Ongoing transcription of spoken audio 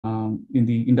in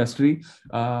the industry,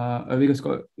 because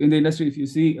in the industry, if you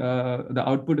see, the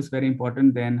output is very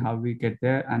important than how we get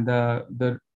there, and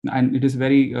it is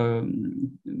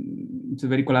it's a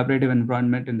very collaborative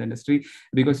environment in the industry,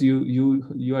 because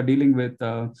you are dealing with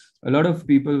a lot of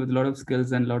people with a lot of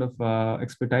skills and a lot of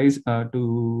expertise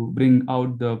to bring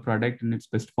out the product in its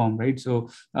best form, right? So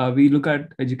we look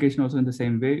at education also in the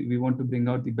same way. We want to bring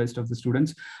out the best of the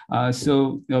students.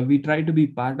 So we try to be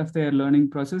part of their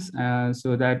learning process,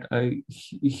 so that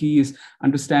he is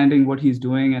understanding what he's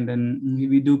doing, and then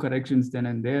we do corrections then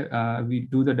and there. We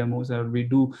do the demos, or we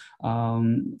do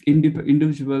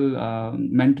individual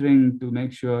mentoring to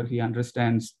make sure he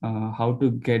understands how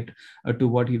to get to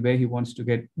where he wants to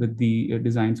get with the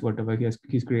designs, whatever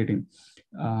he's creating.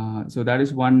 So that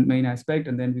is one main aspect.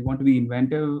 And then we want to be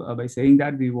inventive. By saying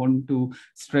that, we want to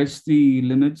stretch the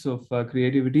limits of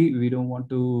creativity. We don't want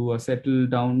to settle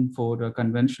down for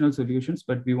conventional solutions,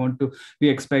 but we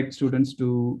expect students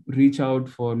to reach out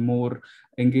for more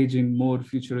engaging, more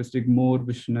futuristic, more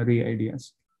visionary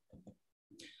ideas.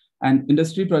 And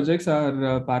industry projects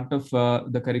are part of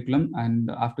the curriculum.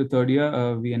 And after third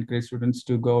year, we encourage students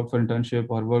to go out for internship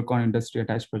or work on industry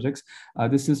attached projects.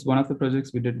 This is one of the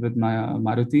projects we did with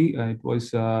Maruti. It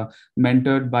was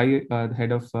mentored by the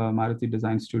head of Maruti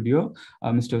Design Studio,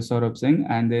 Mr. Saurabh Singh.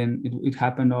 And then it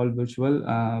happened all virtual,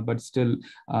 but still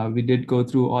we did go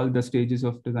through all the stages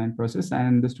of design process.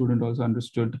 And the student also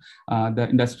understood the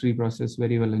industry process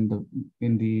very well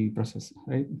in the process,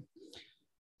 right?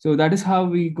 So that is how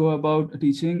we go about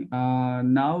teaching.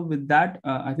 Now with that,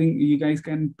 I think you guys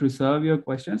can preserve your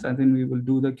questions, and then we will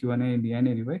do the Q&A in the end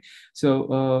anyway. So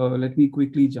let me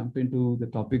quickly jump into the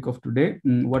topic of today.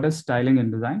 What is styling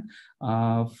and design?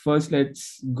 First,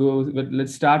 let's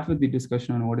start with the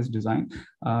discussion on what is design,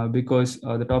 because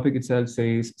the topic itself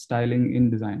says styling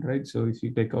in design, right? So if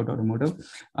you take out automotive,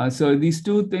 so these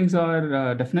two things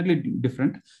are definitely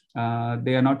different.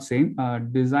 They are not same.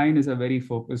 Design is a very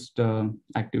focused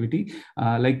activity. Three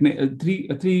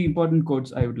important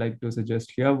quotes I would like to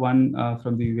suggest here. One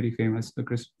from the very famous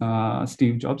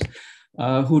Steve Jobs,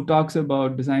 who talks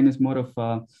about design is more of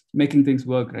making things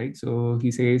work, right? So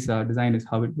he says design is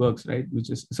how it works, right? Which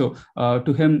is so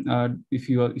to him, if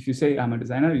you say I'm a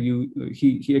designer,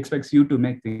 he expects you to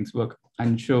make things work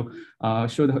and show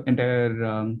the entire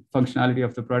functionality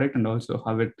of the product, and also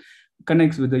how it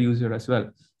connects with the user as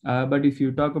well. But if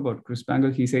you talk about Chris Spangle,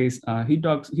 he says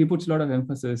he puts a lot of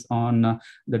emphasis on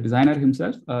the designer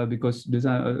himself, because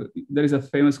there is a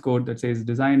famous quote that says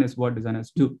design is what designers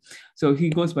do. So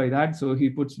he goes by that. So he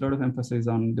puts a lot of emphasis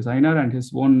on designer and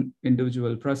his own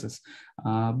individual process.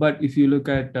 But if you look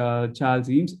at Charles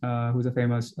Eames, who's a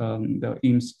famous the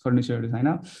Eames furniture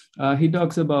designer, he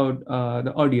talks about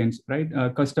the audience, right?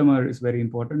 Customer is very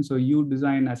important. So you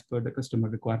design as per the customer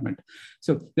requirement.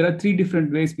 So there are three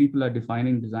different ways people are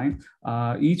defining design.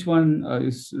 Each one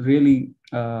is really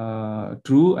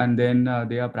true, and then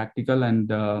they are practical, and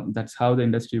that's how the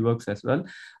industry works as well.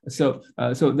 So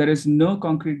there is no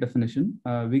concrete definition.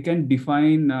 We can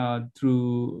define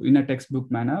in a textbook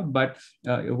manner, but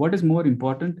what is more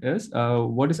important is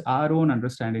what is our own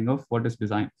understanding of what is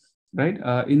design, right?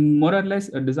 In more or less,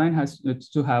 a design has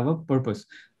to have a purpose,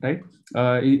 right?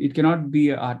 It cannot be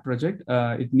an art project.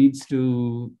 It needs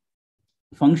to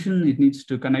function, it needs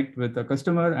to connect with the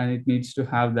customer, and it needs to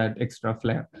have that extra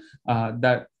flair,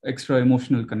 that extra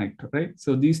emotional connect, right?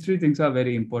 So these three things are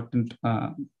very important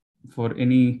for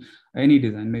any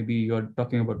design. Maybe you're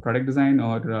talking about product design,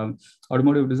 or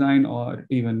automotive design, or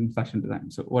even fashion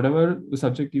design. So whatever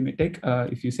subject you may take,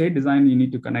 if you say design, you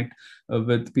need to connect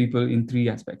with people in three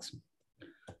aspects.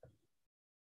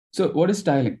 So what is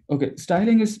styling? Okay,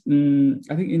 styling is,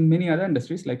 I think in many other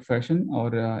industries like fashion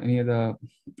or any other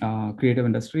creative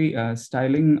industry,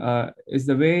 styling is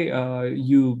the way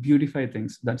you beautify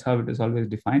things. That's how it is always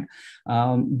defined.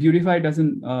 Beautify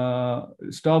doesn't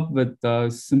stop with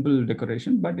simple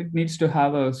decoration, but it needs to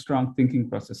have a strong thinking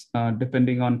process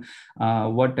depending on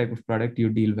what type of product you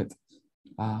deal with.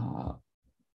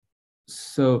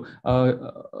 So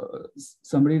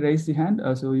somebody raised the hand.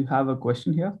 So you have a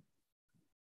question here.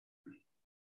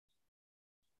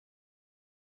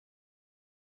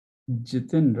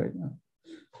 Jitin right now.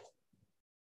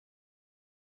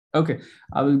 Okay,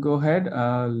 I will go ahead.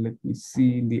 Let me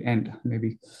see in the end,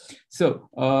 maybe. So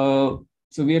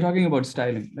So we are talking about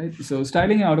styling, right? So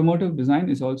styling in automotive design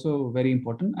is also very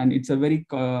important, and it's a very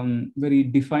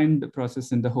defined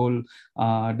process in the whole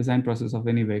design process of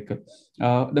any vehicle.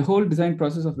 The whole design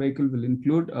process of vehicle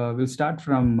will start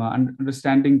from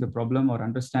understanding the problem or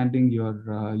understanding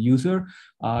your user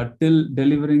till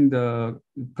delivering the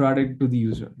product to the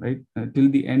user, right? Till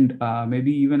the end,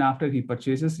 maybe even after he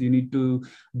purchases, you need to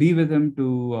be with him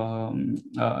to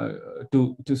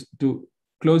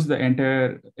close the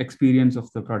entire experience of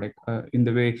the product in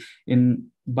the way in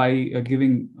by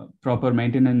giving proper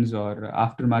maintenance or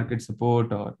aftermarket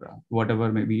support or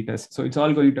whatever maybe it is. So it's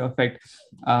all going to affect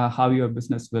how your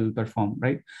business will perform,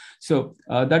 right? So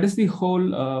that is the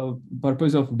whole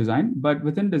purpose of design. But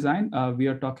within design, we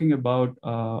are talking about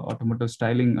automotive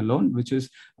styling alone, which is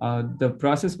the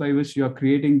process by which you are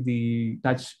creating the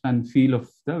touch and feel of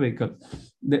the vehicle,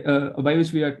 by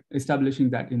which we are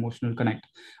establishing that emotional connect.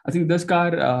 I think this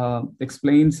car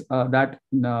explains that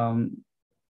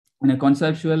in a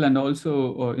conceptual and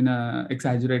also in a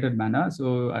exaggerated manner.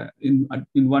 So in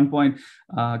one point,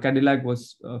 Cadillac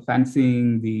was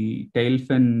fancying the tail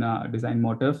fin design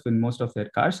motif in most of their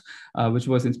cars, which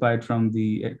was inspired from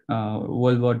the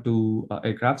World War II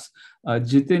aircrafts.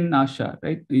 Jitin Asha,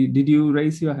 right? Did you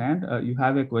raise your hand? You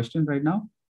have a question right now?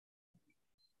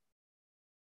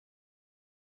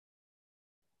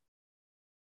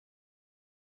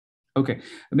 Okay,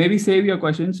 maybe save your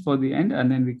questions for the end,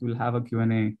 and then we will have a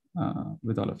Q&A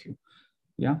with all of you.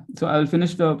 Yeah, so I'll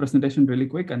finish the presentation really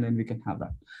quick, and then we can have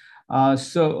that.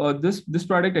 This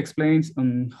product explains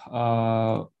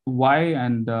why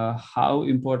and how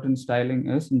important styling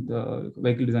is in the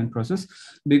vehicle design process,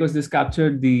 because this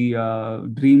captured the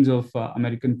dreams of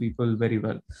American people very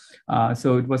well.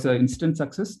 So it was an instant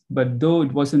success, but though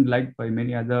it wasn't liked by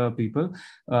many other people,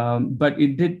 but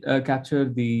it did capture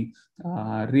the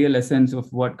real essence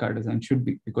of what car design should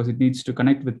be, because it needs to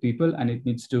connect with people and it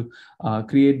needs to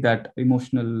create that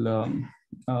emotional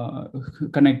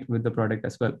connect with the product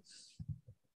as well.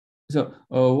 So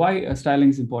why styling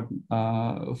is important?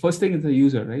 First thing is the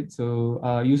user, right? So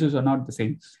users are not the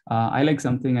same. I like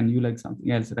something and you like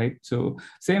something else, right? So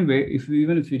same way,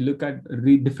 even if you look at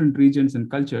different regions and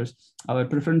cultures, our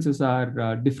preferences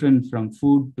are different from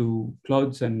food to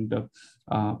clothes and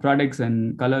products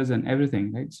and colors and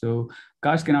everything, right? So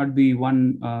cars cannot be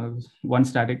one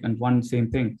static and one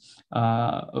same thing.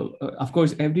 Of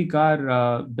course, every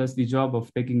car does the job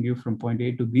of taking you from point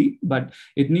A to B, but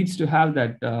it needs to have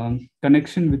that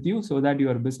connection with you so that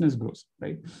your business grows,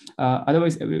 right?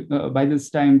 Otherwise, by this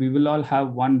time, we will all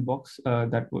have one box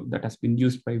that has been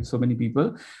used by so many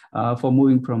people for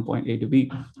moving from point A to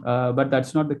B. But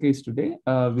that's not the case today.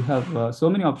 We have so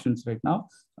many options right now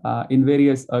in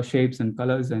various shapes and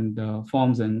colors and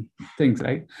forms and things,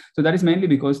 right? So that is mainly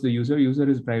because the user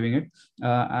is driving it.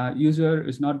 User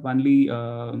is not only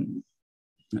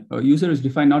user is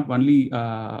defined not only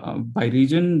by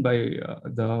region, by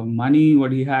the money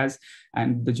what he has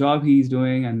and the job he is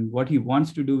doing and what he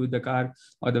wants to do with the car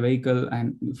or the vehicle,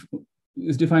 and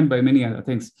is defined by many other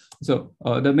things. So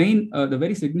the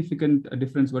very significant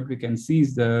difference what we can see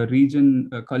is the region,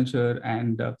 culture,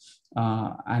 and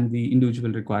the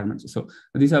individual requirements. So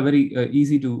these are very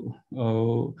easy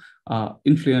to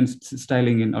influence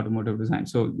styling in automotive design.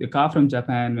 So the car from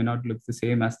Japan may not look the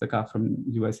same as the car from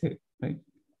USA, right?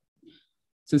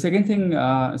 So second thing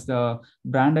is the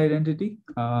brand identity.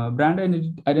 Brand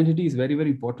identity is very, very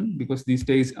important, because these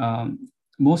days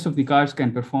most of the cars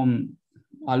can perform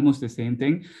almost the same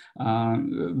thing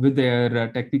with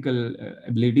their technical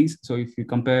abilities. So if you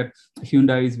compare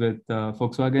Hyundai's with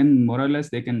Volkswagen, more or less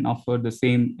they can offer the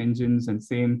same engines and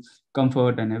same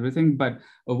comfort and everything. But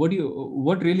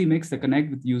what really makes the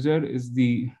connect with user is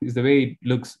the way it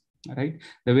looks, right?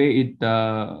 The way it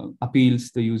appeals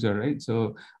the user, right?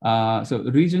 So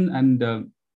region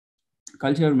and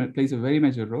culture plays a very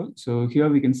major role. So here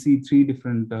we can see three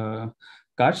different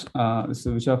cars,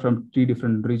 which are from three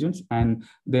different regions, and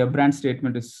their brand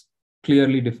statement is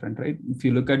clearly different, right? If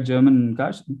you look at German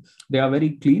cars, they are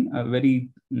very clean, very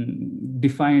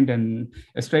defined, and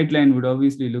a straight line would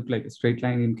obviously look like a straight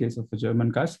line in case of the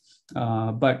German cars.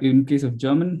 But in case of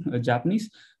Japanese,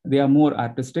 they are more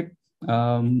artistic,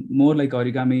 more like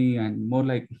origami and more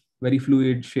like very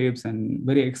fluid shapes and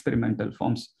very experimental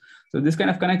forms. So this kind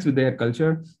of connects with their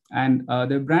culture, and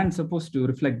their brand's supposed to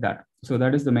reflect that. So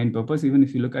that is the main purpose. Even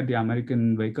if you look at the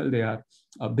American vehicle, they are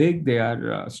big, they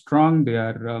are strong, they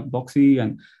are boxy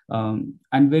and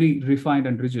very refined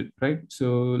and rigid, right?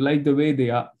 So like the way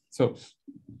they are. So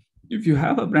if you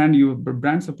have a brand, your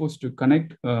brand's supposed to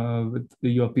connect with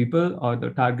your people or the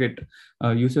target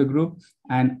user group.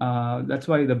 And that's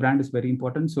why the brand is very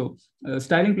important. So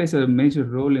styling plays a major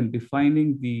role in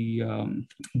defining the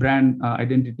brand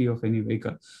identity of any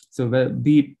vehicle. So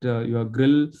be it your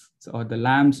grill or the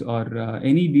lamps or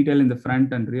any detail in the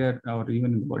front and rear or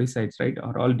even in the body sides, right,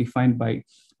 are all defined by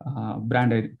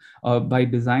brand by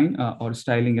design or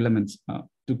styling elements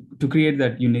to create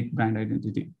that unique brand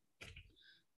identity.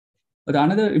 But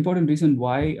another important reason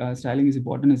why styling is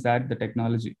important is that the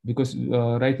technology, because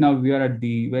right now we are at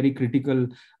the very critical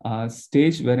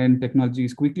stage wherein technology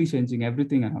is quickly changing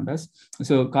everything around us.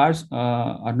 So cars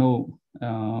are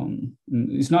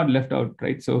it's not left out,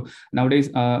 right? So nowadays,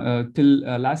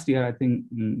 till last year, I think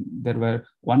there were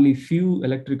only few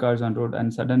electric cars on road,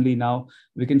 and suddenly now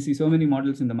we can see so many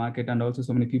models in the market, and also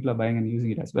so many people are buying and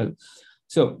using it as well.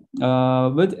 So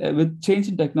with change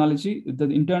in technology, the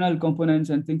internal components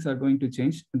and things are going to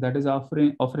change. That is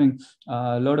offering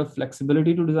a lot of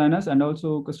flexibility to designers, and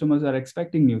also customers are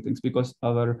expecting new things because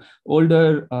our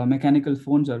older mechanical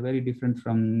phones are very different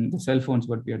from the cell phones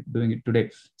what we are doing it today.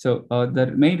 So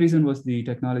the main reason was the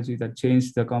technology that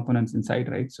changed the components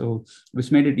inside, right? So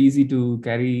which made it easy to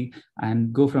carry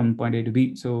and go from point A to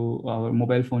B. So our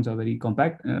mobile phones are very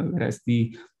compact, whereas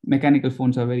the mechanical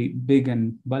phones are very big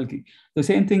and bulky. The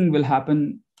same thing will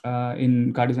happen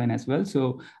in car design as well.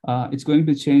 So it's going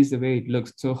to change the way it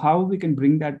looks. So how we can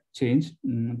bring that change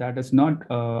that is not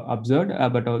absurd,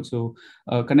 but also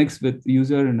connects with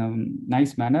user in a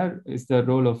nice manner is the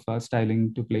role of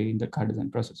styling to play in the car design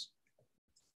process.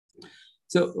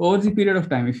 So over the period of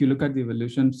time, if you look at the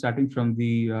evolution, starting from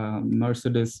the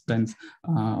Mercedes-Benz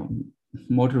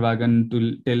motor wagon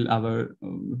to till our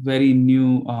very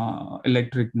new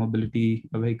electric mobility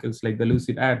vehicles like the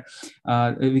Lucid Air,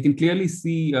 we can clearly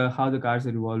see how the cars are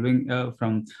evolving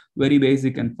from very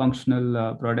basic and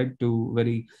functional product to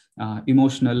very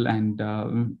emotional and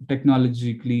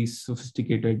technologically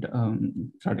sophisticated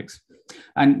products.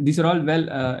 And these are all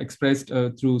well expressed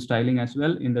through styling as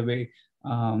well, in the way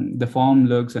the form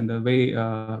looks and the way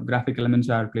graphic elements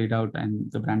are played out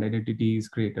and the brand identity is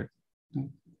created.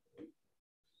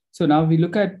 So now we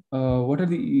look at what are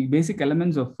the basic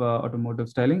elements of automotive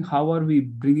styling. How are we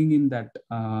bringing in that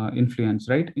influence,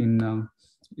 right, in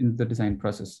the design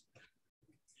process?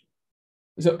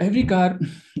 So every car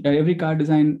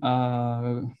design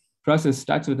process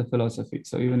starts with a philosophy.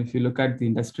 So even if you look at the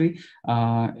industry,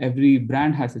 every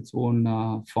brand has its own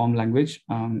form language,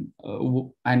 and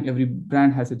every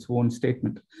brand has its own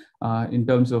statement in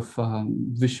terms of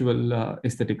visual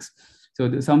aesthetics.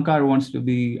 So some car wants to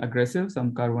be aggressive,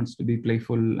 some car wants to be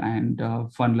playful and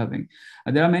fun-loving.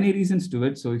 There are many reasons to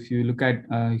it. So if you look at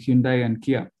Hyundai and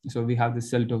Kia, so we have the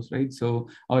Seltos, right? So,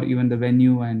 or even the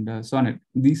Venue and Sonnet.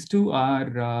 These two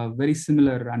are very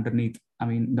similar underneath. I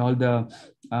mean, all the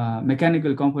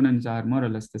mechanical components are more or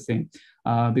less the same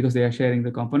because they are sharing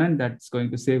the component that's going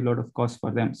to save a lot of cost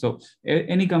for them. So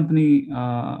any company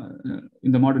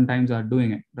in the modern times are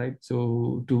doing it, right?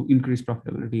 So to increase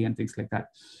profitability and things like that.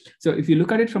 So if you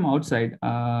look at it from outside,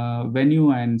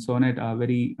 Venue and Sonnet are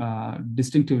very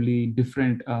distinctively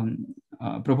different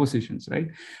propositions, right?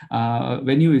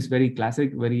 Venue is very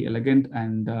classic, very elegant,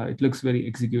 and it looks very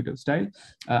executive style.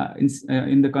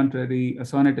 In the contrary,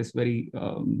 Sonnet is very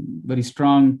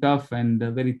strong, tough, and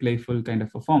very playful kind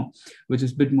of a form, which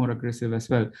is a bit more aggressive as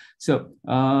well. So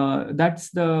that's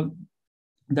the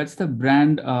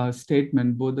brand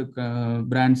statement both the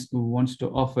brands who wants to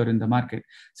offer in the market.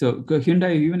 So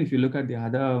Hyundai, even if you look at the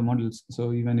other models,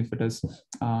 so even if it is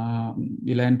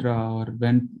Elantra or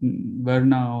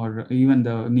Verna or even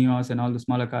the Neos and all the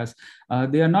smaller cars,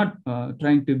 they are not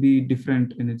trying to be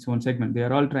different in its own segment. They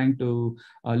are all trying to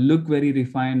look very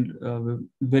refined,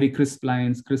 very crisp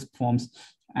lines, crisp forms.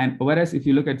 And whereas if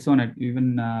you look at Sonnet,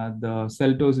 even the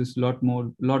Seltos is a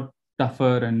lot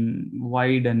tougher and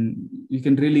wide, and you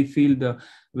can really feel the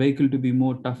vehicle to be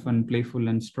more tough and playful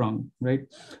and strong, right?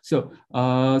 So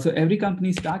every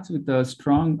company starts with a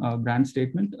strong brand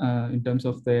statement in terms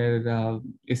of their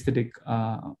aesthetic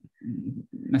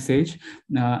message,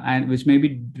 and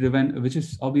which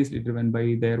is obviously driven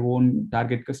by their own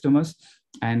target customers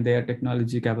and their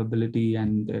technology capability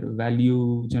and their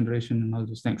value generation and all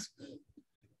those things.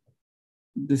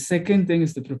 The second thing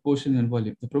is the proportion and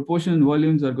volume. The proportion and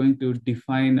volumes are going to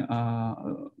define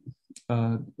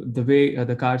the way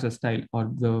the cars are styled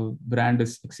or the brand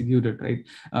is executed, right?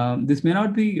 This may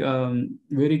not be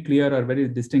very clear or very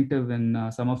distinctive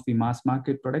in some of the mass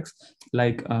market products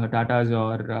like Tata's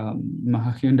or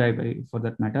Hyundai for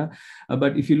that matter.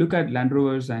 But if you look at Land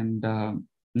Rovers and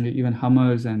even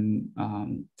Hummers and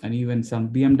even some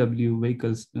BMW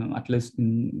vehicles, at least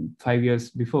in 5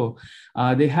 years before,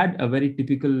 they had a very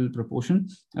typical proportion.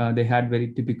 They had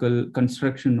very typical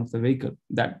construction of the vehicle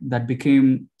that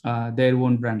became their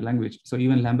own brand language. So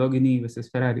even Lamborghini versus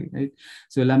Ferrari, right?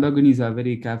 So Lamborghinis are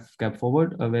very cab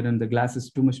forward, wherein the glass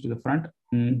is too much to the front.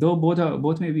 Though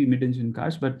both may be mid-engine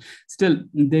cars, but still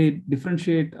they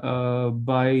differentiate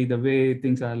by the way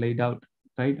things are laid out,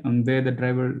 right? And where the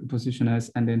driver position is,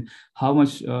 and then how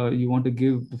much you want to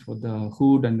give for the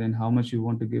hood, and then how much you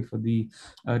want to give for the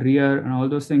rear, and all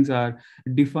those things are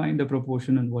define the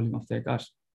proportion and volume of their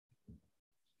cars.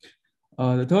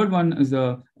 The third one is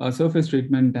the surface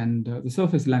treatment and the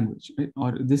surface language, right?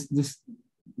 Or this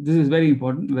is very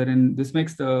important, wherein this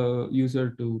makes the user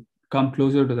to come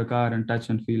closer to the car and touch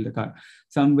and feel the car.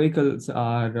 Some vehicles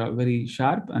are very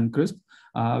sharp and crisp,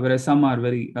 whereas some are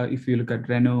very, if you look at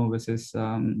Renault versus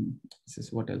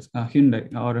what else,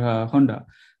 Hyundai or Honda,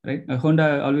 right?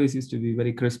 Honda always used to be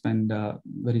very crisp and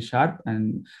very sharp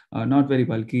and not very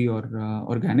bulky or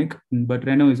organic, but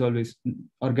Renault is always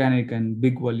organic and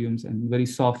big volumes and very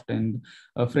soft and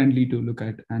friendly to look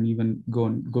at, and even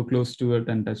go close to it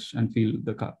and touch and feel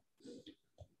the car.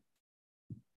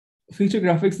 Feature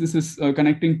graphics, this is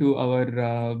connecting to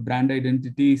our brand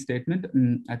identity statement.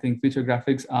 I think feature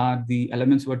graphics are the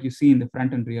elements what you see in the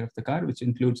front and rear of the car, which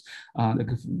includes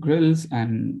the grills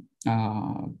and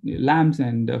lamps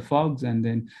and fogs, and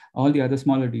then all the other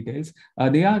smaller details.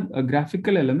 They are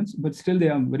graphical elements, but still they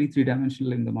are very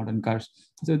three-dimensional in the modern cars.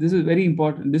 So this is very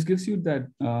important. This gives you that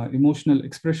emotional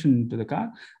expression to the car,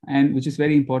 and which is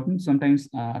very important. Sometimes,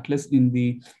 at least in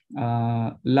the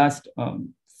last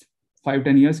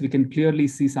 5-10 years, we can clearly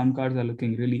see some cars are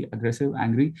looking really aggressive,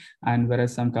 angry, and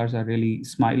whereas some cars are really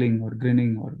smiling or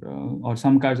grinning, or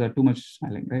some cars are too much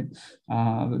smiling, right?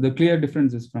 The clear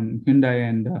difference is from Hyundai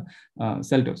and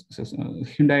Seltos. So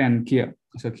Hyundai and Kia.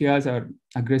 So Kias are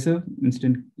aggressive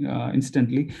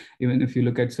instantly, even if you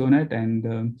look at Sonet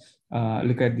and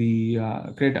look at the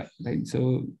Creta, right?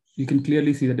 So you can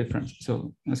clearly see the difference.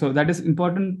 So that is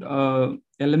important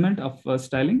element of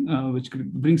styling, which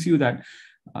brings you that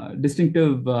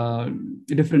distinctive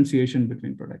differentiation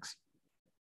between products.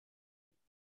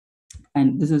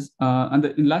 And this is,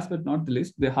 and last but not the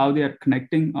least, how they are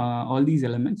connecting all these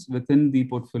elements within the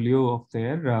portfolio of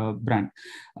their brand.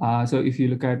 So if you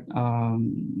look at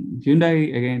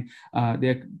Hyundai, again,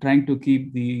 they're trying to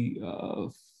keep the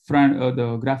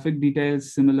the graphic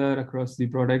details similar across the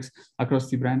products, across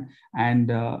the brand. And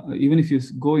even if you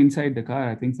go inside the car,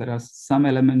 I think there are some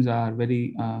elements are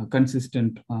very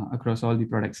consistent across all the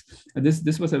products.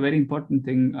 This was a very important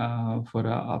thing for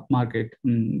upmarket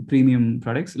premium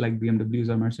products like BMWs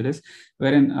or Mercedes,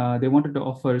 wherein they wanted to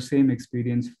offer same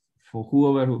experience for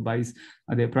whoever who buys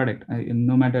their product.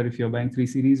 No matter if you're buying 3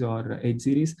 Series or 8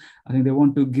 Series, I think they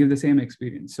want to give the same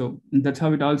experience. So that's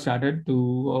how it all started,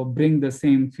 to bring the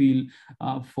same feel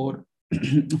for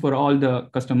for all the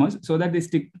customers, so that they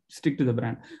stick to the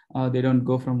brand. They don't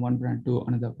go from one brand to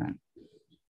another brand.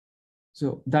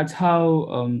 So that's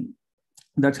how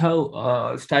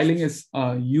styling is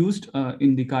used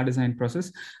in the car design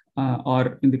process,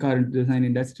 or in the car design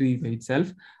industry by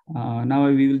itself. Now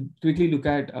we will quickly look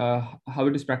at how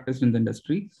it is practiced in the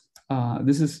industry.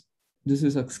 This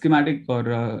is a schematic or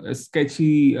a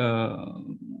sketchy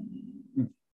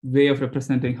way of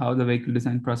representing how the vehicle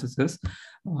design process is.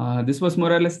 This was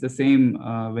more or less the same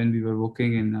when we were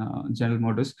working in General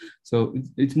Motors. So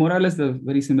it's more or less the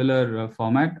very similar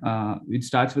format. It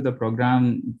starts with a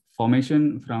program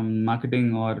formation from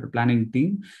marketing or planning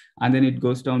team, and then it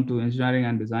goes down to engineering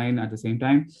and design at the same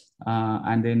time,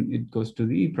 and then it goes to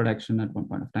the production at one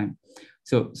point of time.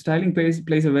 So styling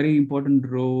plays a very important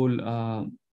role.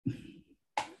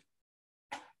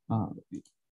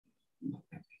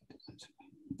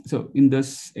 So in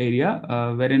this area,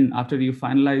 wherein after you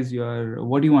finalize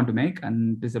what you want to make,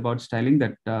 and it's about styling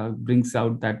that brings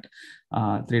out that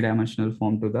three-dimensional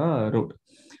form to the road.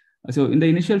 So in the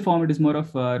initial form, it is more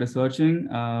of researching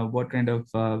what kind of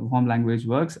form language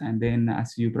works. And then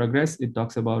as you progress, it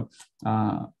talks about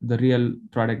the real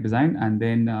product design. And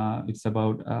then it's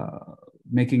about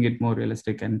making it more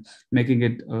realistic and making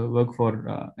it work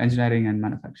for engineering and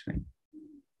manufacturing.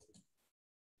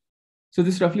 So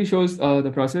this roughly shows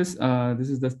the process. This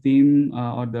is the theme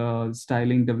or the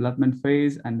styling development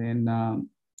phase, and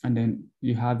then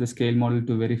you have the scale model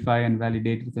to verify and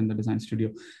validate within the design studio.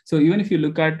 So even if you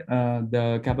look at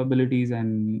the capabilities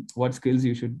and what skills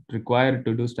you should require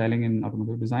to do styling in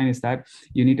automotive design, is that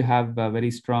you need to have a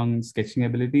very strong sketching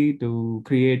ability to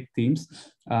create themes.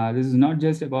 This is not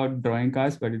just about drawing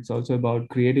cars, but it's also about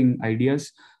creating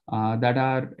ideas that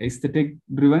are aesthetic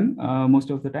driven most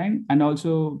of the time, and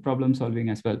also problem solving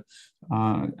as well.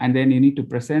 And then you need to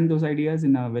present those ideas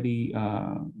in a very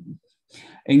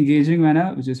engaging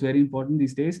manner, which is very important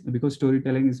these days, because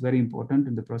storytelling is very important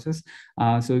in the process.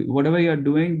 So whatever you're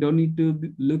doing don't need to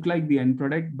look like the end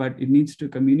product, but it needs to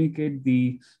communicate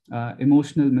the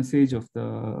emotional message of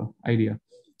the idea.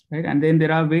 Right? And then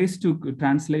there are ways to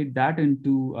translate that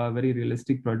into a very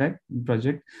realistic product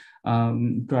that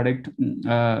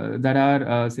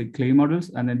are say clay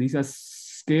models, and then these are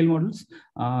scale models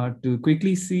to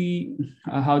quickly see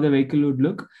how the vehicle would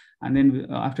look. And then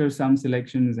after some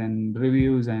selections and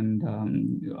reviews and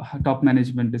top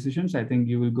management decisions, I think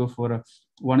you will go for a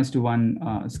 1:1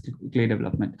 clay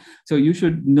development. So you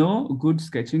should know good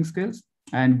sketching skills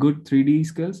and good 3D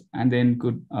skills, and then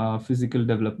good physical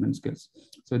development skills.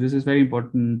 So this is very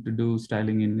important to do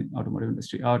styling in automotive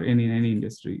industry or in any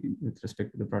industry with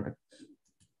respect to the product.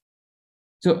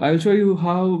 So I'll show you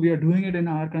how we are doing it in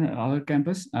our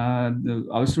campus.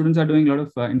 Our students are doing a lot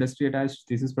of industry attached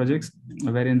thesis projects,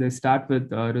 wherein they start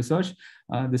with research.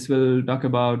 This will talk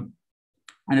about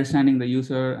understanding the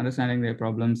user, understanding their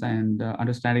problems, and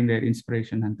understanding their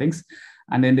inspiration and things.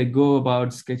 And then they go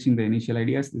about sketching the initial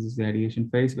ideas. This is the ideation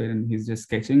phase, wherein he's just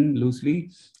sketching loosely,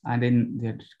 and then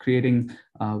they're creating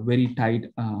very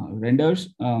tight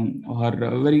renders or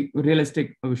very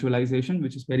realistic visualization,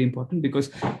 which is very important because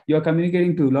you're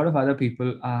communicating to a lot of other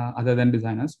people other than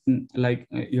designers, like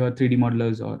your 3D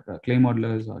modelers or clay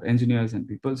modelers or engineers and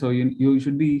people. So you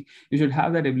should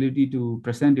have that ability to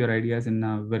present your ideas in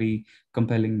a very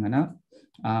compelling manner.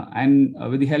 And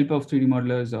with the help of 3D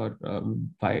modelers or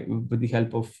with the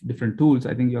help of different tools,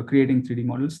 I think you're creating 3D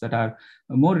models that are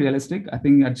more realistic. I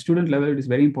think at student level, it is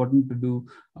very important to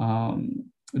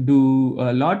do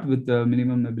a lot with the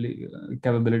minimum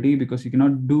capability, because you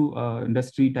cannot do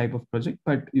industry type of project,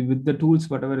 but with the tools,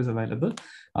 whatever is available,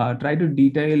 try to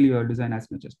detail your design as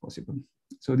much as possible.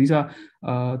 So these are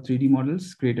 3D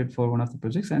models created for one of the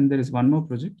projects, and there is one more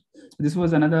project. This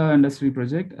was another industry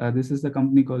project. This is the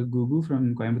company called Gugu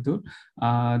from Coimbatore.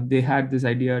 They had this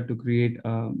idea to create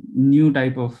a new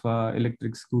type of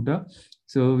electric scooter.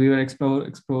 So we were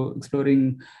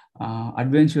exploring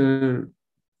adventure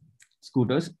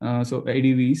scooters, so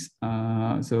ADVs.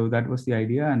 So that was the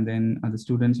idea, and then the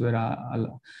students were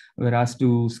asked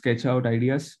to sketch out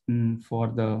ideas for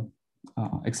the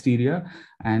exterior,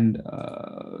 and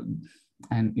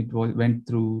it went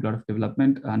through a lot of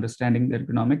development, understanding the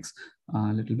ergonomics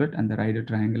a little bit, and the rider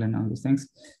triangle and all those things.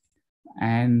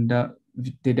 And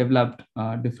they developed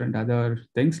different other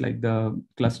things like the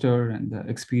cluster and the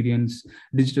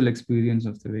digital experience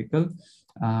of the vehicle.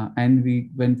 And we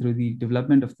went through the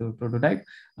development of the prototype.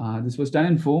 This was done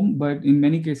in foam, but in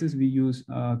many cases we use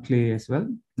clay as well.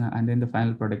 And then the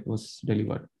final product was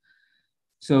delivered.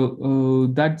 So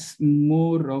that's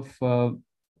more of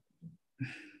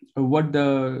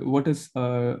what is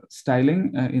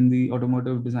styling in the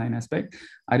automotive design aspect.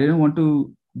 I didn't want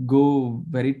to go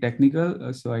very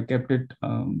technical, so I kept it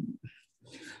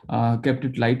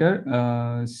lighter.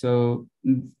 So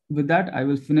with that, I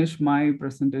will finish my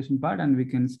presentation part, and we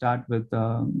can start with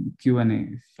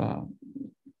Q&A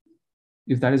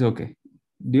if that is okay.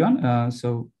 Dion,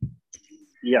 so.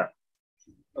 Yeah.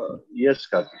 Yes,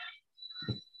 Karthik.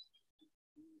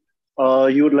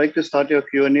 You would like to start your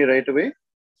Q&A right away?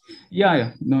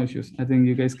 Yeah, no issues. I think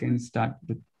you guys can start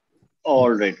with.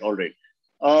 All right.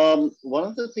 One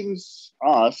of the things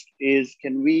asked is,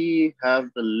 can we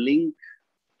have the link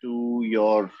to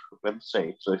your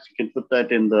website? So if you can put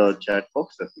that in the chat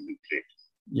box, that would be great.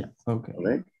 Yeah. Okay. All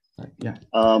right. Yeah.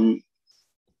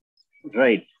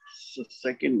 Right. So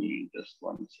secondly, just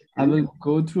 1 second. I will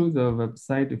go through the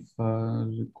website if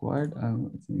required.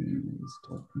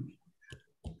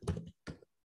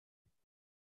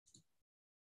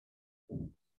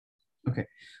 Okay.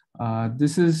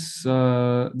 This is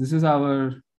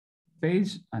our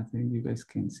page. I think you guys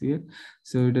can see it.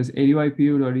 So it is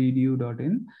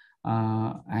adypu.edu.in,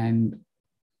 and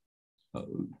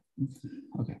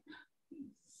okay.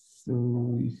 So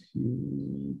if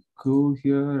you go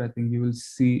here, I think you will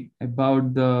see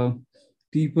about the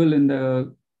people in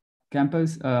the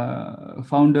campus,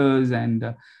 founders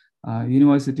and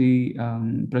university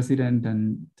president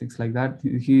and things like that.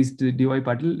 He's the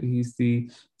DYPDC. He's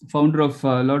the founder of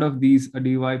a lot of these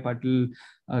DYPDC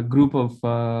group of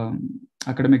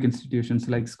academic institutions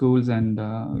like schools and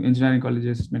engineering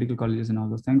colleges, medical colleges, and all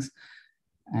those things.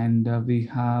 And we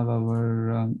have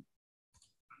our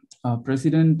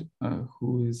president,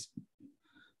 who is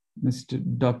Mr.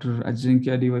 Dr.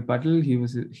 Ajinkya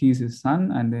DYPDC. He's his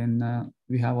son, and then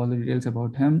we have all the details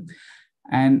about him.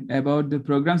 And about the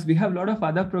programs, we have a lot of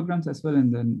other programs as well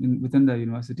within the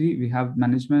university. We have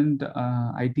management,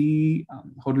 IT,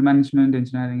 hotel management,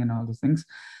 engineering, and all those things.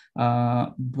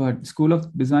 But School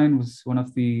of Design was one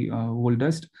of the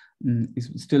oldest,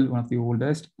 is still one of the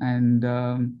oldest. And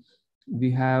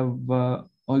we have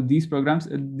all these programs.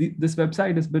 This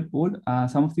website is a bit old.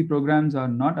 Some of the programs are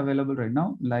not available right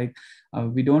now. Like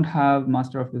we don't have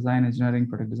Master of Design, Engineering,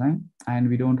 Product Design, and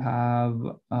we don't have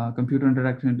Computer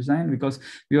Interaction Design, because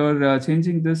we are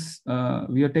changing this.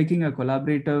 We are taking a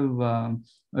collaborative.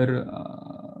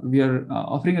 We are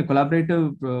offering a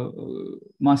collaborative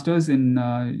masters in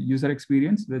user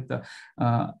experience with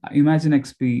Imagine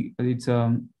XP.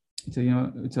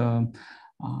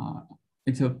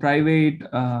 It's a private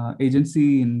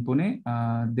agency in Pune.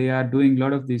 They are doing a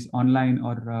lot of these online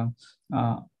or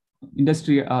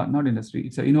not industry,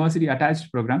 it's a university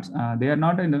attached programs. They are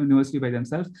not in the university by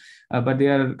themselves, but they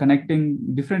are connecting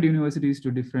different universities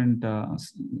to different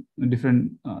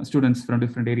students from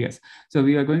different areas. So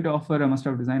we are going to offer a Master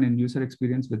of Design in user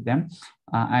experience with them,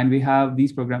 and we have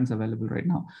these programs available right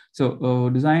now.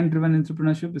 So design driven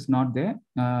entrepreneurship is not there,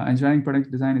 engineering product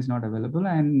design is not available,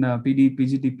 and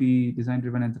PGDP design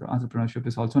driven entrepreneurship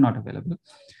is also not available.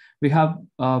 We have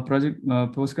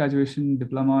post-graduation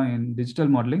diploma in digital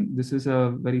modeling. This is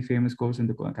a very famous course in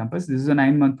the campus. This is a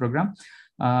 9-month program,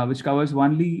 which covers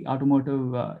only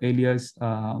automotive alias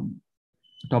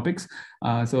topics.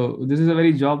 So this is a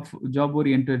very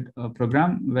job-oriented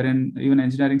program, wherein even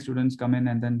engineering students come in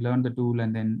and then learn the tool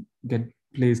and then get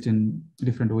placed in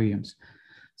different OEMs.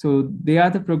 So they are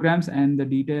the programs, and the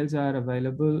details are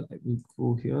available. I will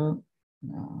go here.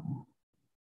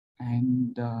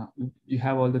 And you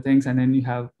have all the things, and then you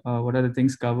have what are the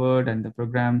things covered and the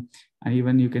program, and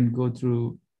even you can go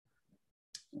through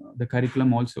the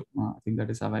curriculum also. I think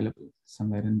that is available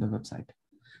somewhere in the website.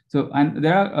 So, and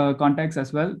there are contacts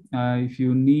as well. If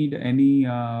you need any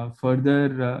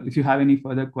further, if you have any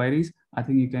further queries, I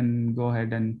think you can go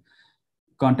ahead and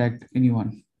contact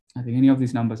anyone. I think any of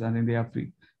these numbers, I think they are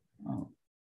free.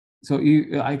 So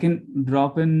I can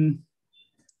drop in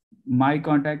my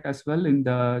contact as well in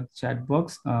the chat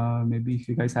box. Maybe if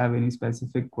you guys have any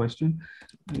specific question,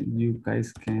 you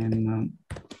guys can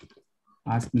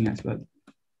ask me as well.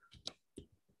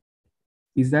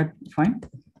 Is that fine?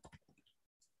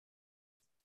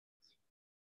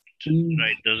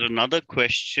 Right. There's another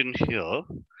question here,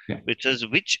 which is,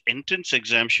 which entrance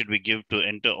exam should we give to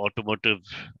enter automotive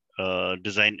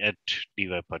design at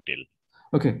DYPDC?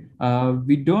 Okay,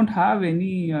 we don't have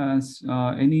any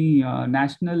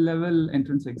national level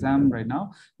entrance exam right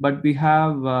now, but we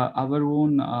have our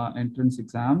own entrance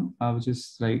exam, which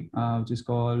is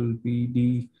called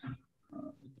DDT,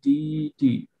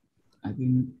 I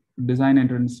think, design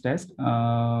entrance test,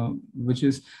 which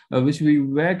we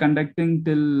were conducting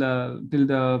till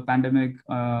the pandemic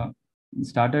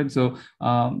started. So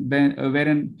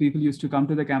wherein people used to come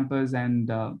to the campus and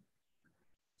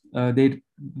they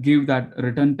give that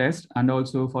written test and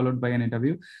also followed by an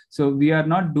interview. So we are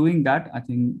not doing that, I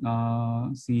think,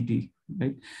 CET,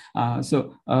 right?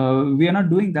 So we are not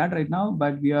doing that right now,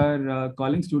 but we are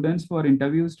calling students for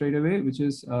interviews straight away, which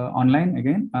is online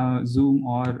again, Zoom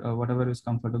or whatever is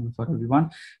comfortable for everyone.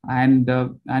 And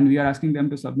we are asking them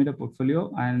to submit a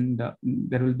portfolio, and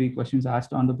there will be questions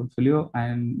asked on the portfolio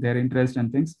and their interest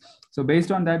and things. So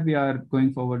based on that, we are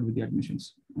going forward with the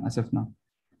admissions as of now.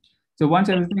 So once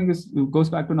everything goes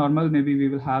back to normal, maybe we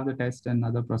will have the test and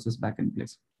other process back in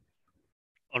place.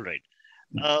 All right.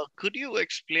 Could you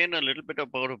explain a little bit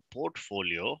about a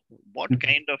portfolio? What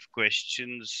kind of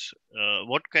questions,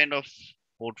 what kind of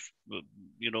work do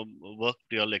you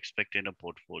all expect in a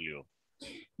portfolio?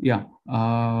 Yeah,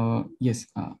 yes,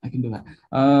 I can do that.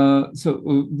 So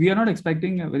we are not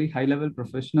expecting a very high level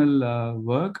professional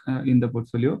work in the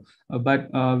portfolio,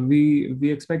 but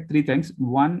we expect 3 things.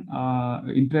 One,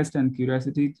 interest and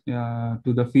curiosity to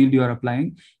the field you are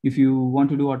applying. If you want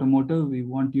to do automotive, we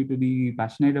want you to be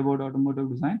passionate about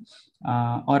automotive design,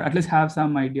 or at least have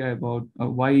some idea about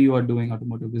why you are doing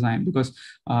automotive design, because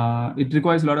it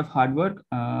requires a lot of hard work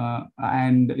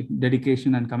and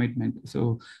dedication and commitment.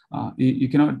 So you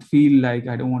cannot feel like,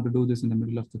 I don't want to do this in the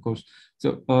middle of the course.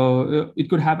 So it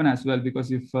could happen as well,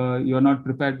 because if you are not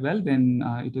prepared well, then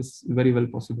it is very well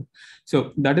possible.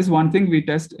 So that is one thing we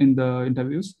test in the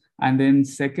interviews. And then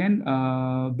second,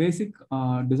 basic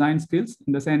design skills,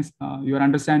 in the sense your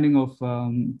understanding of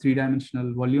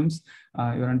three-dimensional volumes,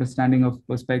 your understanding of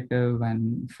perspective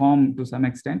and form to some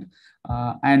extent.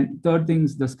 And third thing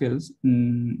is the skills,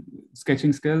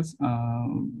 sketching skills,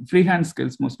 freehand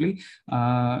skills mostly.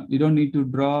 You don't need to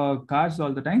draw cars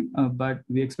all the time, but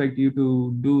we expect you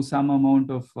to do some amount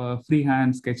of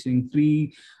freehand sketching,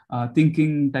 free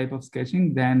thinking type of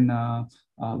sketching, than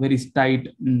very tight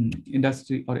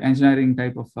industry or engineering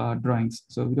type of drawings.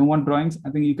 So we don't want drawings. I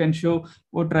think you can show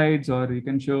portraits, or you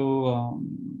can show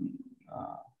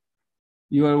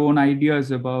your own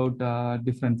ideas about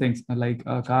different things, like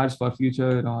cars for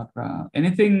future, or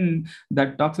anything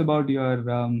that talks about your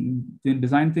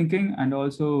design thinking and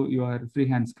also your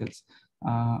freehand skills.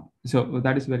 So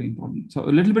that is very important. So a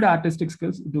little bit of artistic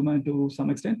skills to some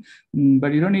extent,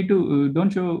 but you don't need to don't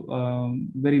show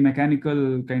very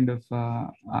mechanical kind of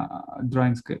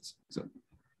drawing skills. So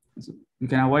you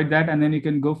can avoid that, and then you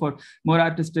can go for more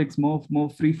artistic, more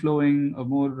free flowing,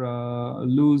 more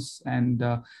loose, and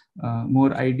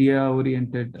more idea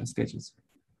oriented sketches.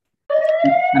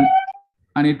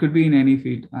 And it could be in any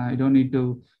field. You don't need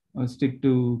to stick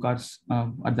to cars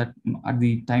at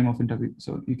the time of interview.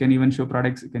 So you can even show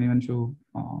products, you can even show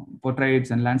portraits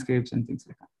and landscapes and things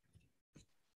like that.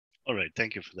 All right,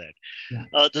 thank you for that. Yeah.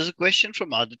 There's a question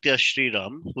from Aditya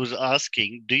Sriram, who's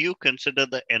asking, do you consider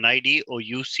the NID or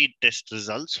UC test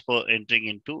results for entering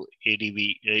into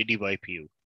ADYPU?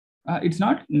 It's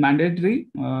not mandatory,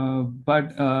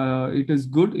 but it is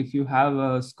good if you have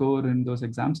a score in those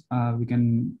exams. We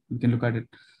can look at it.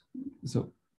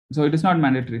 So it is not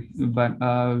mandatory, but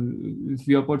if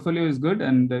your portfolio is good,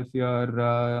 and if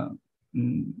your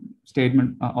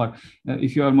statement or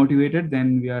if you are motivated,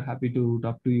 then we are happy to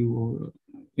talk to you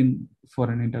for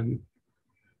an interview.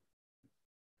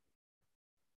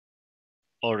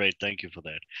 All right, thank you for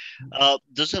that.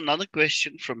 There's another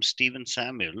question from Stephen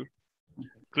Samuel.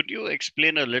 Could you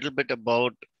explain a little bit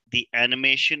about the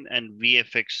animation and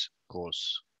VFX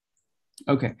course?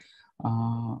 Okay.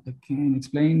 I can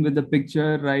explain with the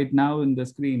picture right now in the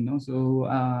screen. No? So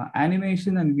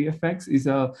animation and VFX is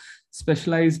a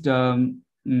specialized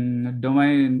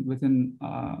domain within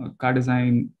car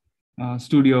design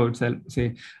studio itself,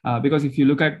 say, because if you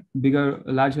look at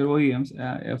larger OEMs,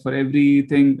 for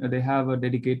everything they have a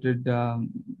dedicated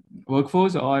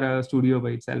workforce or a studio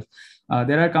by itself.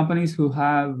 There are companies who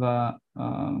have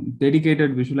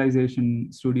dedicated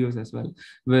visualization studios as well,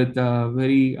 with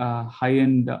very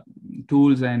high-end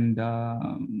tools and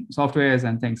softwares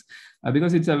and things,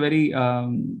 because it's a very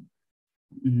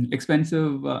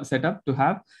expensive setup to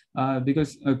have,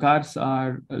 because cars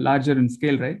are larger in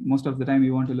scale, right? Most of the time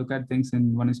you want to look at things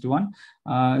in 1:1.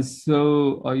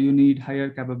 So you need higher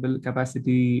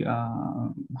capacity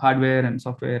hardware and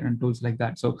software and tools like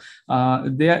that. So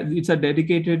it's a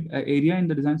dedicated area in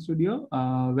the design studio,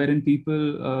 wherein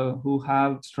people who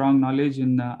have strong knowledge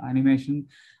in animation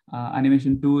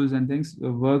tools and things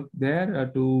work there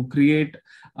to create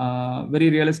very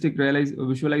realistic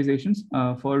visualizations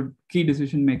for key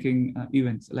decision-making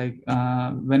events. Like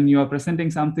when you are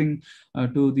presenting something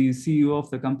to the CEO of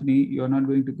the company, you're not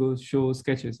going to go show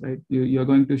sketches, right? You're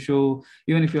going to show,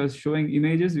 even if you're showing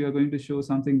images, you're going to show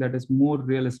something that is more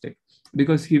realistic,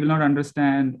 because he will not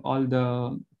understand all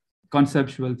the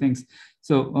conceptual things.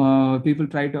 So people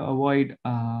try to avoid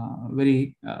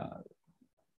very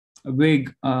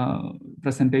vague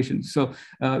presentation. So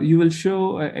you will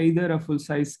show either a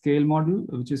full-size scale model,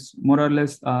 which is more or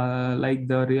less like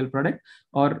the real product,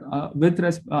 or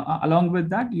along with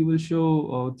that, you will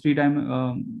show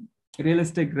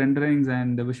realistic renderings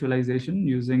and visualization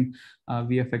using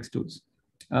VFX tools.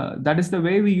 That is the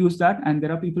way we use that, and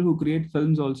there are people who create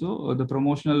films also, the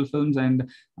promotional films, and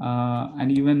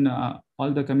even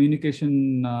all the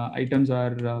communication items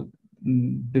are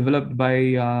developed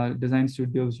by design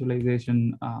studio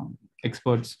visualization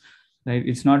experts. Right?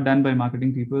 It's not done by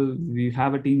marketing people. We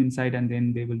have a team inside, and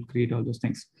then they will create all those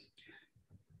things.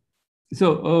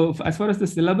 So as far as the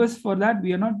syllabus for that,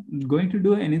 we are not going to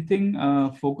do anything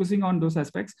focusing on those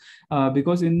aspects,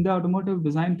 because in the automotive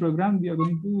design program, we are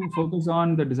going to focus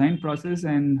on the design process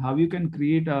and how you can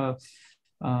create a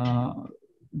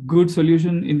good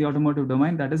solution in the automotive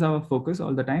domain. That is our focus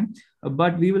all the time.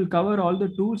 But we will cover all the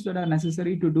tools that are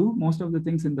necessary to do most of the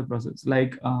things in the process,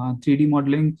 like 3D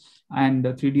modeling and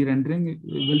 3D rendering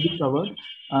will be covered.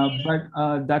 But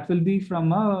that will be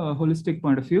from a holistic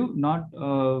point of view, not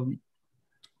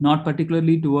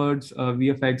particularly towards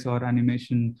VFX or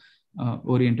animation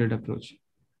oriented approach.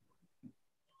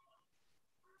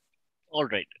 All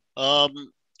right.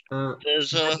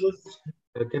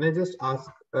 Can I just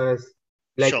ask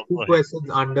like Sure, two go ahead. questions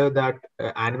under that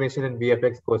animation and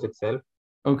VFX course itself.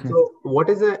 Okay. So what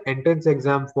is the entrance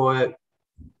exam for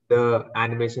the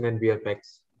animation and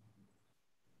VFX?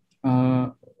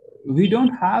 We don't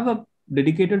have a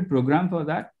dedicated program for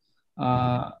that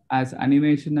as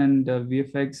animation and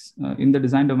VFX in the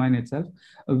design domain itself.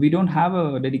 We don't have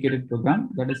a dedicated program.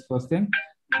 That is first thing,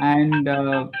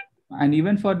 and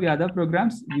even for the other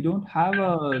programs, we don't have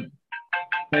a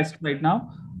test right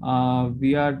now.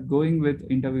 We are going with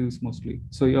interviews mostly.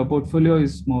 So your portfolio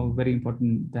is more very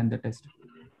important than the test.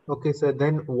 Okay, so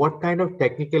then what kind of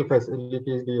technical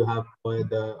facilities do you have for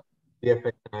the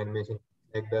VFX and animation,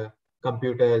 like the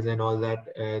computers and all that,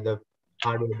 the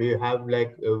hardware? Do you have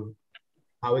like,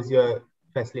 how is your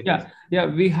facilities? Yeah,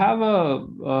 we have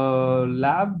a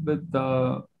lab with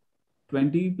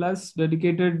 20 plus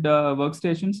dedicated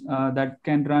workstations that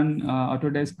can run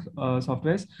Autodesk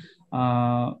softwares,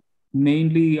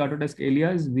 mainly Autodesk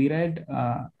Alias, VRED,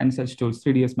 and such tools,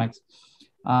 3ds Max.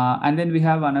 And then we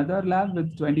have another lab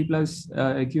with 20 plus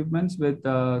equipments with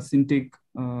Cintiq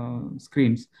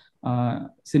screens.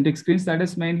 Cintiq screens that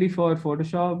is mainly for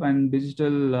Photoshop and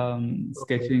digital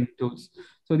sketching tools.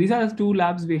 So these are the two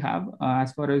labs we have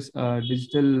as far as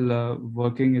digital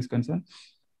working is concerned.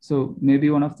 So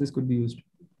maybe one of this could be used.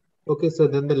 Okay, so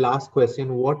then the last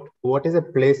question, what is a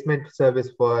placement service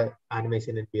for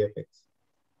animation and VFX?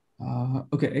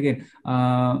 Okay, again,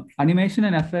 animation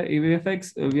and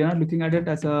VFX, we are not looking at it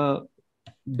as a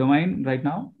domain right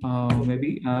now,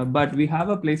 maybe, but we have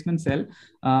a placement cell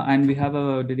and we have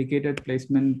a dedicated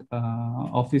placement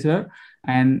officer,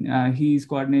 and he's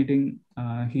coordinating,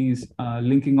 he's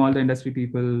linking all the industry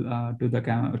people to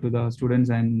the students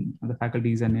and the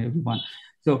faculties and everyone.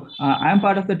 So I'm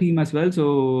part of the team as well.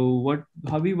 So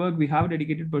how we work, we have a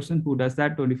dedicated person who does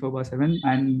that 24/7,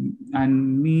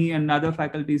 and me and other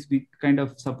faculties, we kind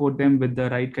of support them with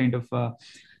the right kind of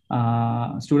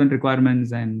student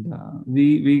requirements, and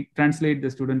we translate the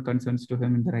student concerns to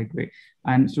him in the right way.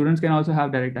 And students can also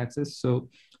have direct access. So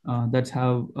that's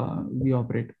how we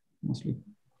operate mostly.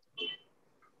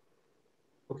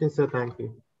 Okay, sir, thank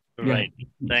you. Right.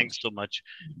 Thanks so much.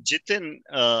 Jitin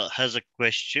has a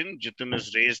question. Jitin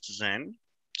has raised his hand,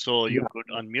 so you could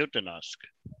unmute and ask.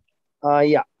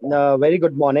 Very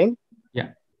good morning.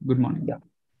 Yeah. Good morning.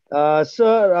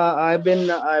 Sir,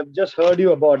 I've just heard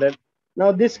you about it.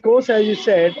 Now, this course, as you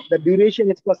said, the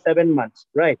duration is for 7 months,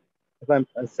 right? If I'm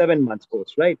 7 months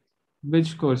course, right?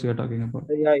 Which course you're talking about?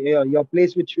 Your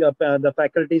place, which the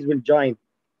faculties will join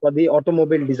for the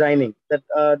automobile designing. That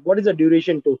what is the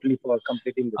duration totally for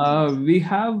completing this? We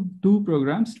have two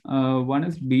programs. One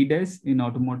is BDES in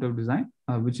automotive design,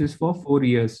 which is for 4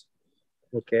 years.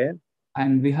 Okay.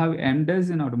 And we have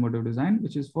MDES in automotive design,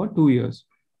 which is for 2 years,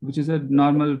 which is a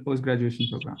normal post-graduation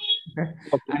program. Okay.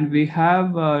 And we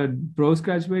have a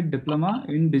postgraduate diploma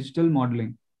in digital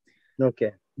modeling.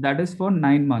 Okay. That is for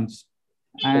 9 months.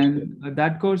 And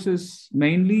that course is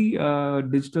mainly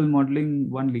digital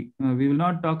modeling only. We will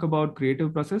not talk about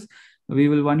creative process. We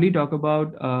will only talk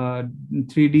about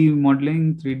 3D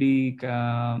modeling, 3D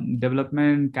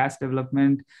development, CAS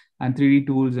development, and 3D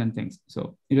tools and things.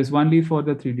 So it is only for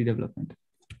the 3D development.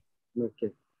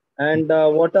 Okay. And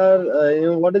what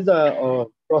is the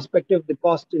prospective, the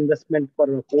cost investment for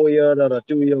a 4-year or a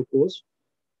 2-year course?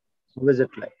 What is it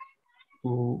like?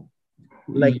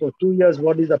 Like for 2 years,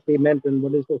 what is the payment and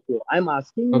what is the flow? I'm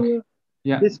asking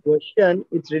this question.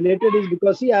 It's related is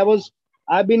because see,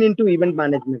 I've been into event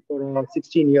management for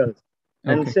 16 years,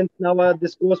 and since now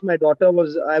this course, my daughter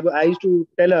was I used to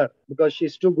tell her because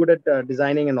she's too good at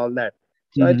designing and all that.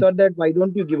 So I thought that why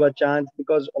don't you give a chance,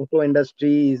 because auto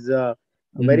industry is a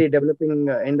very developing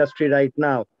industry right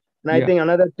now, and I think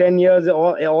another 10 years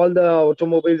all the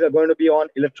automobiles are going to be on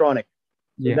electronic.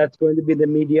 So that's going to be the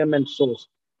medium and source.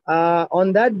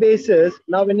 On that basis,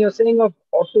 now when you're saying of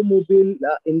automobile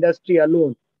industry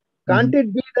alone, can't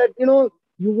it be that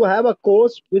you have a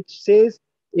course which says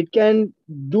it can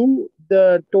do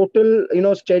the total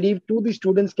study to the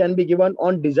students can be given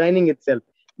on designing itself?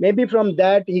 Maybe from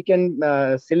that he can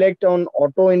select on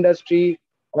auto industry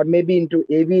or maybe into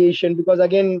aviation, because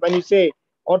again when you say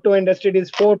auto industry, it is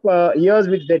 4 years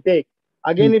which they take.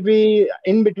 Again, if we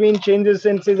in between changes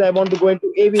and says I want to go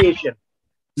into aviation,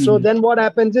 so then what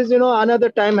happens is, another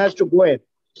time has to go in.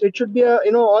 So it should be a,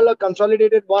 all a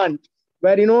consolidated one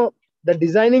where, the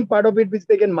designing part of it, which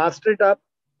they can master it up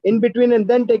in between and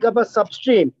then take up a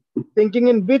substream, thinking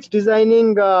in which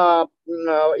designing,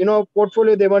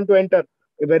 portfolio they want to enter,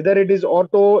 whether it is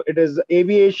auto, it is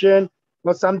aviation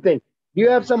or something. Do you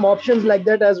have some options like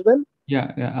that as well?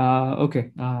 Yeah.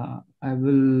 Okay. I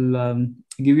will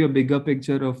give you a bigger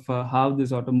picture of how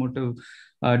this automotive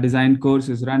design course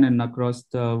is run and across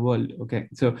the world. Okay.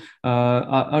 So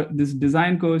this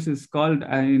design course is called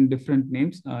in different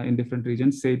names in different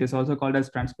regions. So it is also called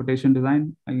as transportation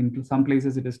design. In some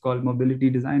places, it is called mobility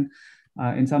design.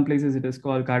 In some places, it is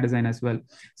called car design as well.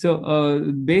 So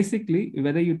basically,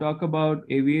 whether you talk about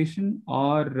aviation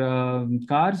or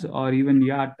cars or even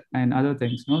yacht and other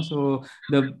things, no. So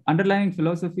the underlying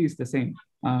philosophy is the same.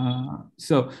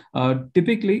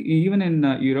 Typically, even in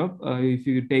Europe, if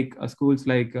you take schools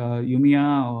like UMIA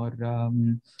or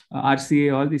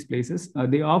RCA, all these places,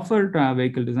 they offer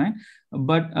vehicle design.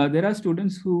 But there are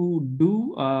students who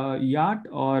do yacht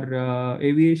or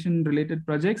aviation related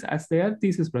projects as their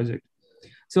thesis project.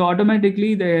 So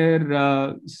automatically their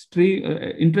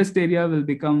interest area will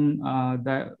become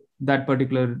that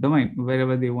particular domain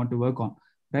wherever they want to work on,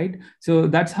 right? So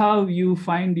that's how you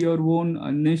find your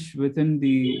own niche within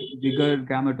the bigger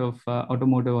gamut of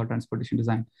automotive or transportation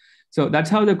design. So that's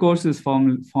how the course is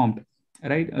formed,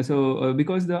 right?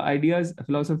 Because the ideas,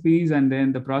 philosophies, and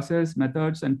then the process,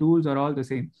 methods, and tools are all the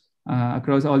same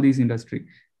across all these industry.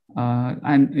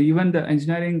 And even the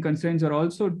engineering constraints are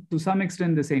also to some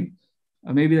extent the same.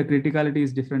 Maybe the criticality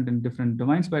is different in different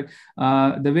domains, but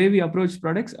the way we approach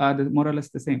products are more or less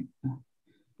the same.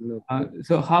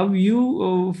 So how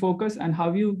you focus and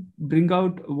how you bring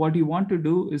out what you want to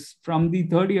do is from the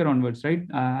third year onwards, right?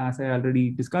 As I already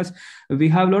discussed, we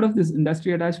have a lot of this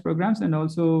industry attached programs and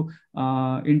also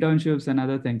internships and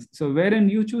other things. So wherein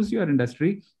you choose your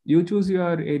industry, you choose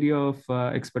your area of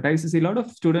expertise. You see, a lot of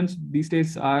students these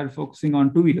days are focusing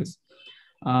on two-wheelers.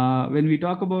 When we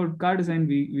talk about car design,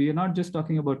 we are not just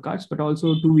talking about cars, but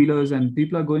also two-wheelers, and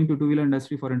people are going to two-wheeler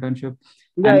industry for internship.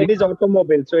 Yeah, it is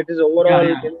automobile. So it is overall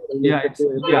related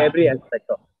to every aspect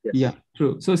of it. Yes. Yeah,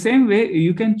 true. So same way,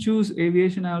 you can choose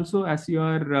aviation also as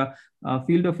your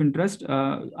field of interest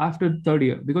after third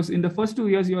year, because in the first 2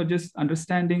 years, you are just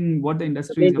understanding what the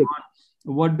industry is about,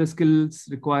 what the skills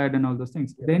required and all those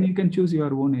things. Then you can choose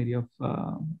your own area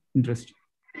of interest.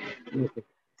 Okay.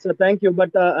 So thank you.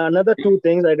 But another two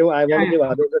things I want to give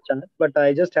others a chance, but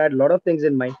I just had a lot of things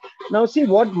in mind. Now, see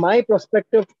what my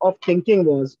perspective of thinking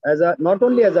was not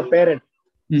only as a parent.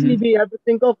 See, we have to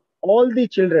think of all the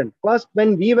children. First,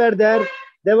 when we were there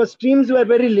were streams were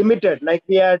very limited. Like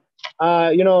we had,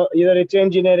 either it's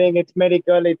engineering, it's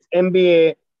medical, it's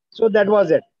MBA. So that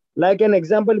was it. Like an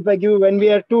example, if I give you, when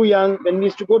we are too young, when we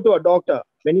used to go to a doctor,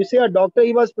 when you say a doctor,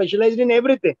 he was specialized in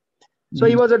everything. So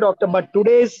he was a doctor. But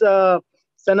today's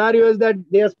scenario is that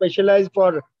they are specialized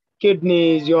for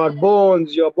kidneys, your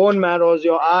bones, your bone marrows,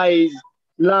 your eyes,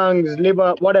 lungs,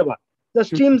 liver, whatever. The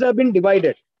streams have been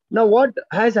divided. Now, what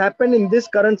has happened in this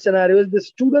current scenario is the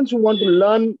students who want to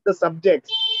learn the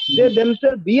subjects, they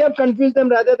themselves, we have confused them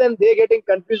rather than they getting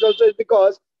confused also, is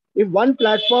because if one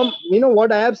platform,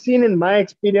 what I have seen in my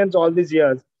experience all these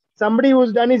years, somebody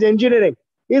who's done his engineering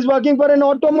is working for an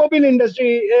automobile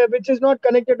industry, which is not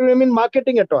connected to him in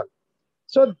marketing at all.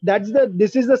 So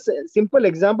this is the simple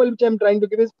example which I'm trying to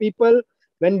give is people,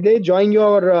 when they join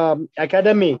your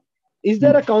academy, is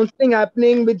there a counseling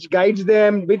happening which guides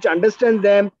them, which understands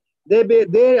them?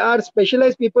 They are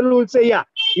specialized people who will say, yeah,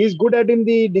 he's good at in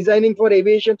the designing for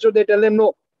aviation. So they tell them,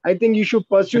 no, I think you should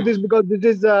pursue this because this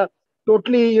is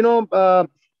totally,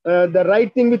 the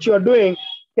right thing which you are doing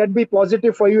can be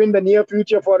positive for you in the near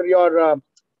future for your,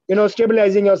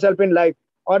 stabilizing yourself in life.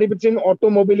 Or if it's in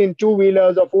automobile, in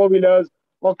two-wheelers or four-wheelers,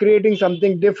 or creating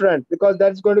something different, because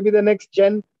that's going to be the next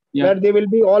gen where they will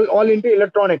be all into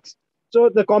electronics.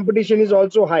 So the competition is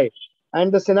also high.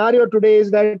 And the scenario today is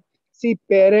that, see,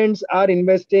 parents are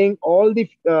investing all the,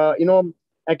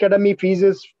 academy fees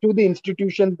to the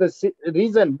institutions. The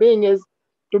reason being is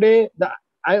today,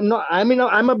 I'm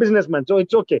a businessman, so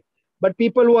it's okay. But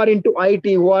people who are into IT,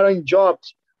 who are in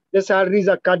jobs, their salaries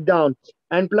are cut down.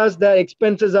 And plus the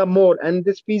expenses are more. And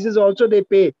this fees is also they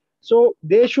pay. So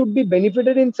they should be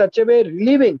benefited in such a way,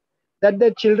 relieving that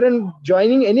the children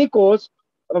joining any course,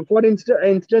 for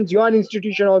instance, your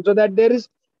institution also, that there is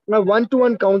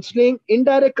one-to-one counseling,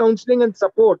 indirect counseling and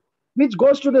support, which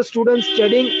goes to the students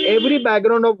studying every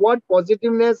background of what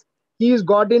positiveness he's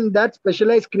got in that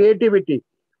specialized creativity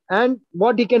and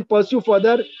what he can pursue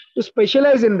further to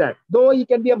specialize in that. Though he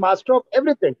can be a master of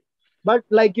everything. But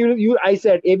like I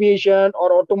said, aviation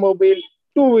or automobile,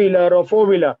 two-wheeler or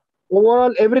four-wheeler,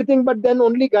 overall everything, but then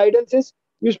only guidance is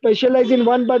you specialize in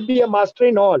one but be a master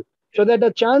in all, so that a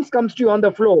chance comes to you on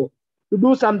the flow to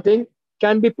do something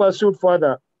can be pursued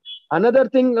further. Another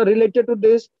thing related to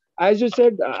this, as you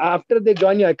said, after they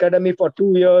join your academy for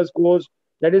 2 years course,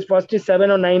 that is first is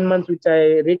 7 or 9 months, which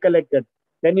I recollected.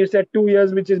 Then you said 2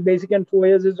 years, which is basic, and 4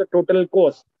 years is the total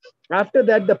course. After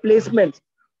that, the placements.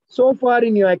 So far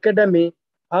in your academy,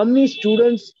 how many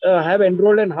students have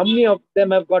enrolled and how many of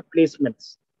them have got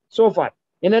placements so far?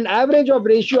 In an average of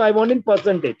ratio, I want in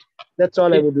percentage. That's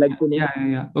all I would like to know.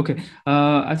 Yeah. Okay.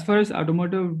 As far as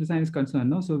automotive design is concerned,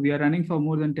 no, so we are running for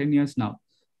more than 10 years now.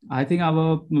 I think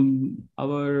our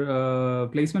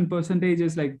placement percentage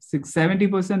is like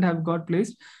 70% have got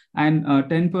placed, and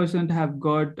 10% have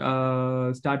got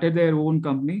started their own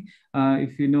company.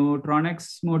 If you know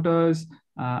Tronex Motors,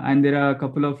 and there are a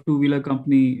couple of two-wheeler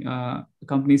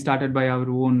companies started by our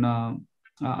own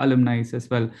alumni as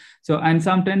well. So, and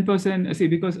some 10%, see,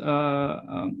 because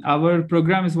our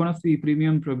program is one of the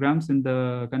premium programs in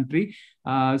the country.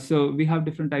 So we have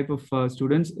different type of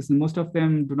students. So most of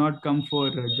them do not come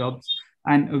for jobs.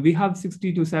 And we have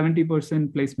 60 to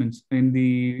 70% placements in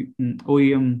the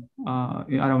OEM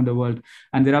around the world.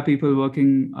 And there are people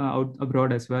working out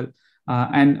abroad as well.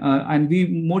 And we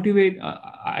motivate.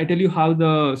 I tell you how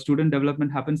the student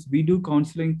development happens. We do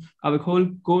counseling. Our whole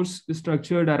course is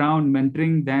structured around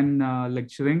mentoring, then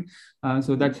lecturing.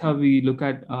 So that's how we look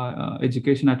at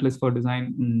education, at least for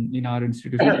design in our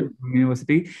institution,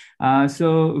 university.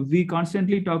 So we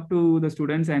constantly talk to the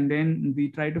students, and then we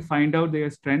try to find out their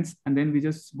strengths, and then we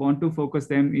just want to focus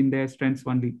them in their strengths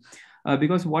only.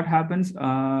 Because what happens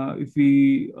if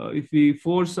we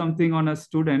force something on a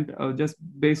student just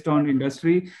based on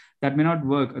industry, that may not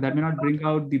work. That may not bring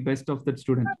out the best of that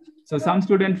student. So some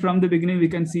student from the beginning, we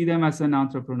can see them as an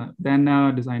entrepreneur, then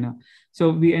a designer.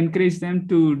 So we encourage them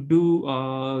to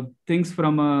do things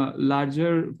from a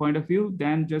larger point of view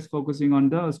than just focusing on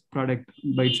the product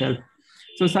by itself.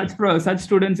 So such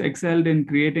students excelled in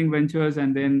creating ventures,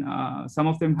 and then some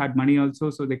of them had money also,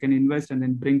 so they can invest and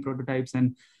then bring prototypes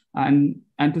and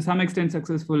to some extent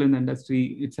successful in the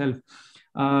industry itself.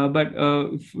 But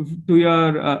to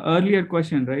your earlier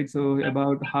question, right? So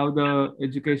about how the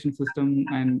education system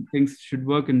and things should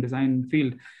work in design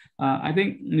field. I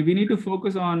think we need to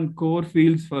focus on core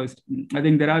fields first. I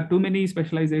think there are too many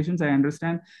specializations, I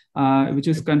understand, which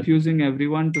is confusing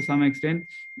everyone to some extent.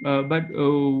 But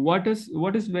what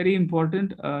is very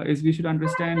important is we should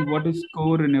understand what is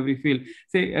core in every field.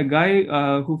 Say a guy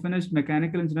who finished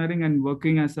mechanical engineering and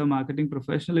working as a marketing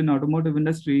professional in automotive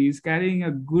industry is carrying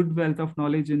a good wealth of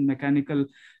knowledge in mechanical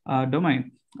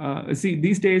domain. See,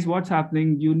 these days, what's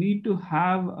happening, you need to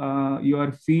have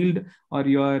your field or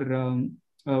your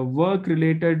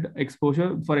work-related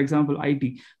exposure, for example,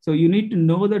 IT. So you need to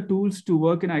know the tools to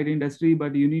work in IT industry,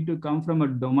 but you need to come from a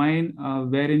domain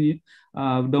wherein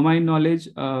domain knowledge,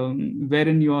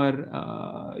 wherein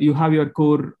you have your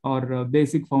core or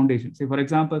basic foundation. Say, for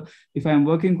example, if I'm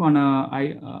working on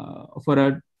for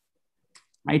a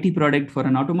IT product for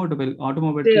an automotive.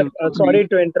 Sorry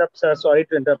to interrupt, sir. Sorry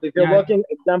to interrupt. If you're working,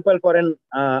 example, for an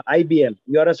IBM,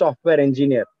 you're a software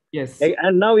engineer. Yes.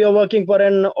 And now you're working for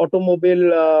an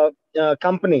automobile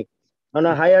company on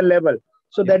a higher level.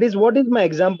 So that is what is my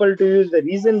example to use. The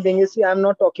reason being is, see, I'm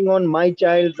not talking on my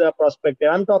child's perspective.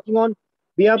 I'm talking on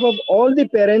behalf of all the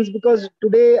parents, because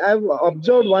today I've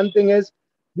observed one thing is,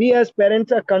 we as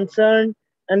parents are concerned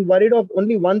and worried of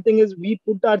only one thing is, we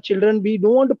put our children, we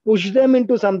don't want to push them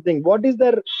into something. What is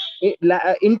their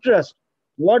interest?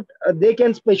 What they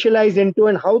can specialize into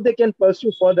and how they can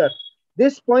pursue further.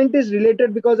 This point is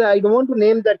related because I don't want to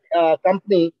name that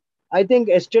company. I think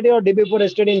yesterday or day before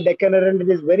yesterday in Deccan Herald, it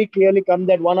is very clearly come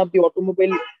that one of the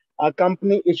automobile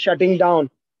company is shutting down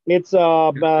its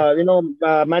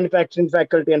manufacturing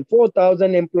faculty, and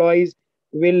 4,000 employees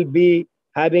will be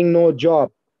having no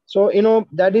job. So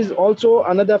that is also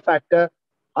another factor.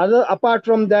 Apart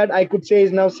from that, I could say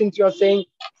is, now since you're saying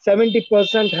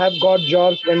 70% have got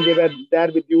jobs when they were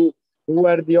there with you, who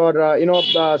were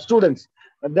your students.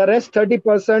 The rest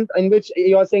 30%, in which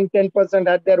you're saying 10%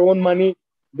 had their own money,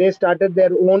 they started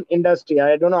their own industry.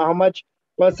 I don't know how much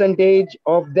percentage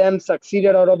of them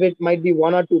succeeded out of it, might be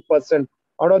 1 or 2%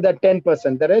 out of that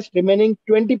 10%. The rest remaining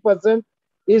 20%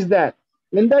 is that.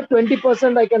 In that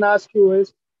 20%, I can ask you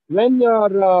is, when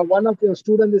your one of your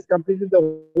students is completed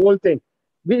the whole thing,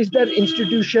 is that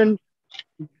institution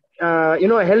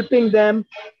helping them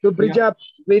to bridge up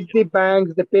with the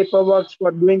banks, the paperwork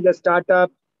for doing the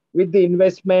startup, with the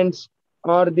investments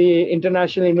or the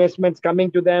international investments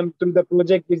coming to them through the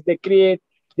project which they create,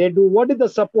 they do? What is the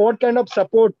support? What kind of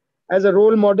support as a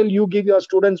role model you give your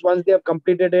students once they have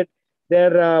completed it?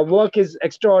 Their work is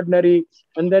extraordinary,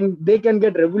 and then they can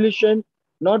get revolution,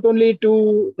 not only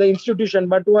to the institution,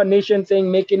 but to our nation, saying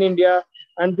make in India.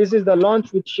 And this is the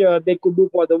launch which they could do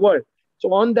for the world.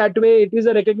 So on that way, it is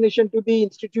a recognition to the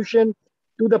institution,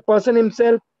 to the person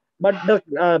himself, But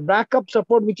the backup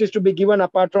support which is to be given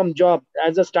apart from job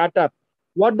as a startup,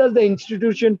 what does the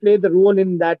institution play the role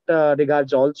in that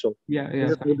regards also? Yeah, I yeah,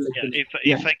 just would like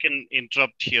Yeah, to if I can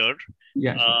interrupt here,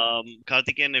 yeah, sure.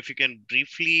 Karthikeyan, if you can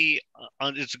briefly,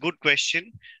 it's a good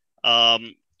question.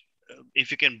 Um,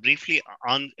 if you can briefly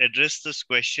address this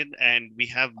question, and we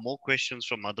have more questions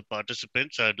from other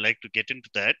participants, I'd like to get into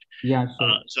that. Yeah,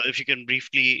 sure. So if you can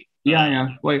briefly. Yeah.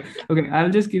 Wait. Okay, I'll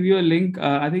just give you a link.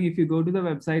 I think if you go to the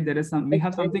website, there is we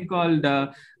have something called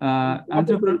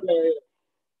entrepreneur.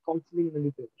 counseling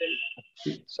related.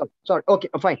 Sorry. Okay,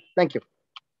 fine. Thank you.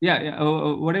 Yeah.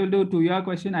 What I will do to your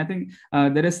question, I think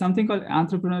there is something called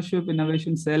Entrepreneurship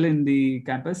Innovation Cell in the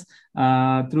campus,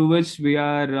 through which we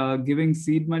are giving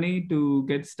seed money to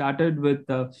get started with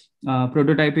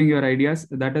prototyping your ideas.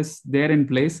 That is there in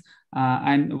place.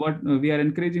 And what we are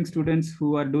encouraging students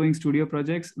who are doing studio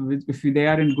projects, which if they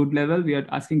are in good level, we are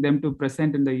asking them to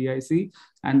present in the EIC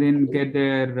and then get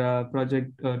their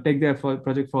project, take their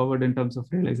project forward in terms of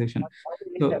realization.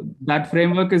 So that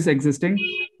framework is existing.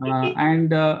 And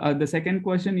the second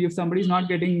question, if somebody is not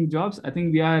getting jobs, I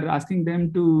think we are asking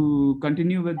them to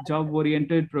continue with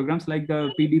job-oriented programs like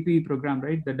the PDP program,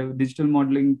 right? The digital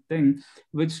modeling thing,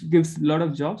 which gives a lot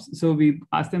of jobs. So we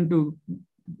ask them to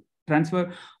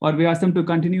transfer, or we ask them to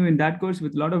continue in that course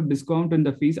with a lot of discount in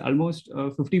the fees. Almost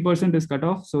 50% is cut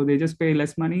off. So they just pay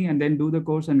less money and then do the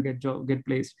course and get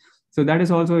placed. So that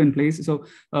is also in place. So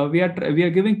we are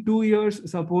giving 2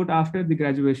 years support after the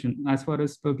graduation as far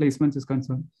as placements is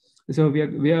concerned. So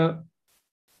we are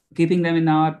keeping them in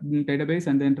our database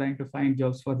and then trying to find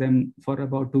jobs for them for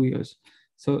about 2 years.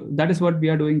 So that is what we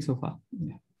are doing so far.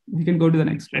 Yeah. We can go to the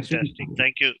next question.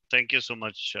 Fantastic. Thank you so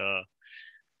much,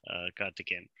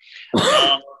 Karthikeyan.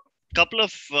 Couple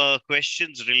of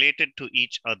questions related to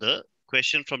each other.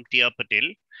 Question from Tia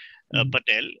Patel.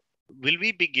 Will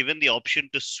we be given the option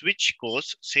to switch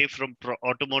course, say from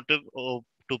automotive or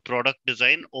to product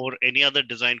design or any other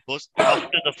design course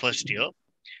after the first year?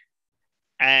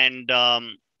 And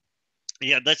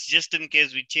yeah, that's just in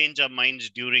case we change our minds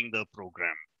during the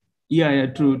program. Yeah,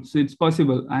 true. So it's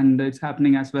possible, and it's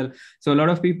happening as well. So a lot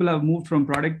of people have moved from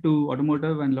product to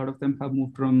automotive, and a lot of them have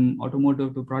moved from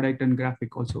automotive to product and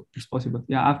graphic also. It's possible.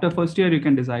 Yeah, after first year, you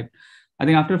can decide. I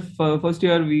think after first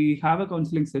year, we have a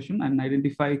counseling session and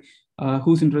identify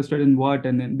who's interested in what.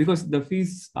 And then because the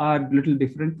fees are a little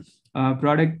different,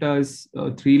 product is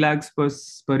 3 lakhs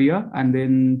per year. And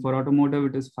then for automotive,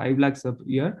 it is 5 lakhs a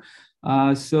year.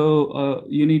 So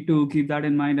you need to keep that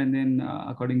in mind and then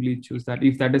accordingly choose that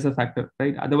if that is a factor,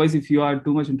 right? Otherwise, if you are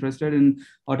too much interested in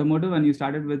automotive and you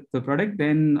started with the product,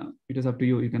 then it is up to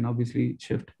you. You can obviously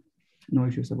shift. No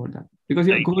issues about that because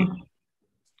your core.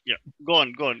 Yeah, go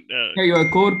on. Your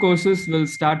core courses will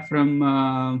start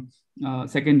from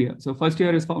second year. So first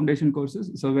year is foundation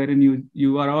courses. So wherein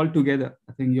you are all together.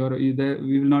 I think you there.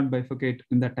 We will not bifurcate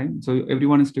in that time. So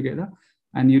everyone is together.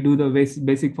 And you do the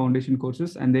basic foundation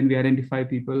courses, and then we identify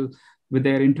people with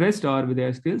their interest or with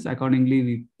their skills. Accordingly,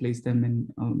 we place them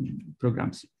in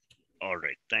programs. All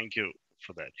right. Thank you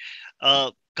for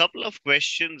that. Couple of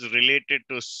questions related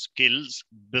to skills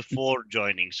before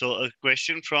joining. So a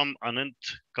question from Anant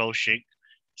Kaushik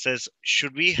says,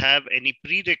 should we have any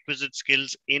prerequisite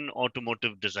skills in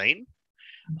automotive design?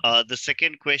 The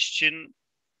second question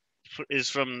is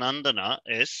from Nandana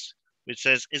S, which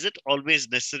says, is it always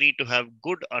necessary to have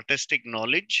good artistic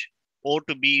knowledge or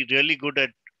to be really good at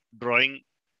drawing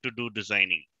to do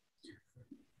designing?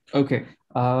 Okay.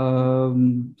 For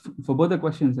both the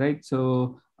questions, right?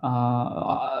 So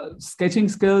sketching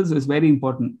skills is very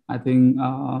important. I think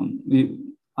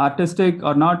artistic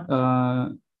or not,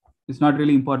 it's not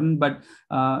really important, but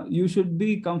you should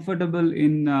be comfortable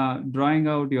in drawing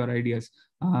out your ideas,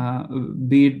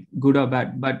 be it good or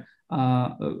bad. But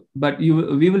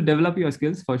we will develop your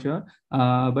skills for sure.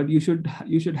 But you should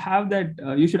have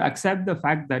that. You should accept the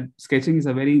fact that sketching is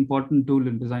a very important tool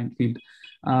in design field.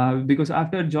 Because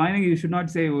after joining, you should not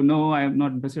say, oh, no, I am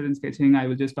not interested in sketching. I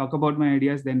will just talk about my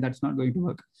ideas. Then that's not going to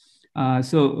work.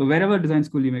 So wherever design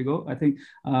school you may go, I think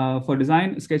for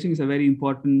design, sketching is a very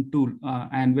important tool,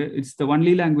 and it's the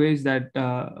only language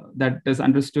that is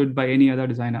understood by any other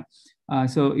designer.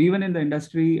 So even in the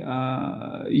industry,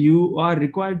 you are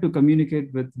required to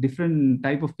communicate with different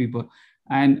type of people.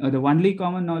 And the only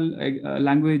common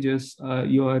language is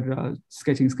your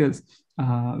sketching skills,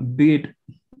 be it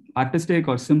artistic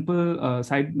or simple,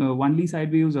 only side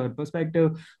views or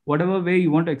perspective, whatever way you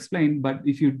want to explain. But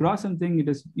if you draw something, it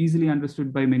is easily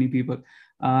understood by many people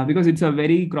because it's a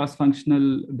very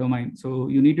cross-functional domain. So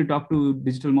you need to talk to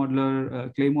digital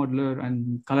modeler, clay modeler,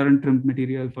 and color and trim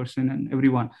material person and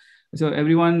everyone. So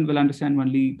everyone will understand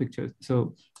only pictures.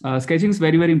 So sketching is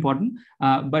very, very important.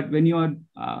 But when you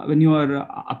are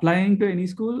applying to any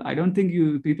school, I don't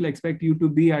think people expect you to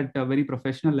be at a very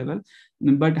professional level,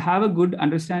 but have a good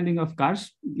understanding of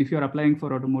cars if you're applying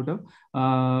for automotive,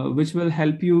 which will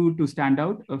help you to stand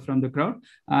out from the crowd,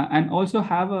 and also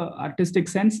have a artistic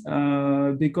sense,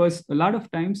 because a lot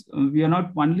of times we are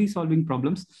not only solving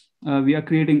problems, we are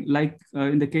creating, like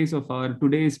in the case of our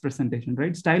today's presentation,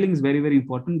 right? Styling is very, very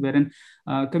important, wherein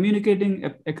communicating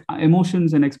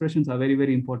emotions and expressions are very,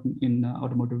 very important in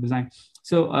automotive design.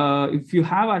 So if you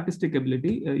have artistic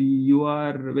ability, you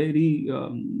are very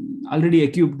already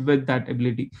equipped with that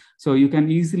ability. So you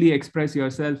can easily express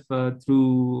yourself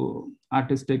through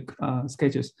artistic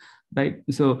sketches, right?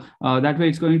 So that way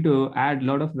it's going to add a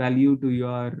lot of value to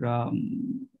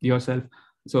yourself.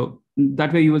 So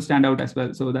that way you will stand out as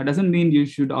well. So that doesn't mean you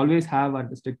should always have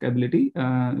artistic ability.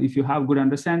 If you have good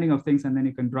understanding of things, and then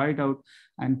you can draw it out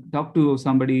and talk to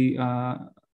somebody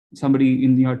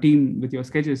in your team with your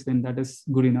sketches, then that is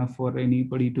good enough for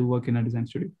anybody to work in a design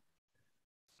studio.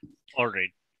 All right.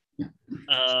 Yeah.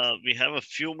 We have a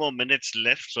few more minutes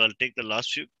left, so I'll take the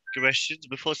last few questions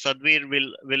before Sadhvir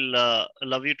will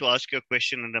allow you to ask your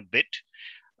question in a bit.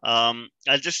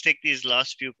 I'll just take these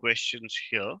last few questions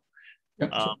here.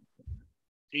 Sure.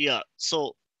 Yeah.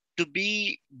 So to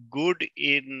be good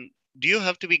in, do you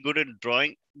have to be good in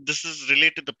drawing? This is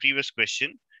related to the previous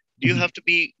question. Do you have to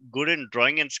be good in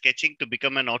drawing and sketching to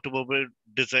become an automotive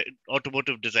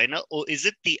designer, or is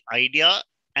it the idea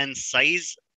and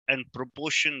size and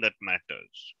proportion that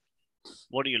matters?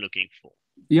 What are you looking for?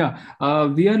 Yeah,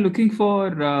 we are looking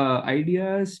for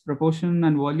ideas, proportion,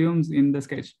 and volumes in the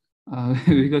sketch.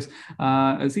 Because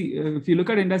see, if you look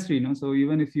at industry, so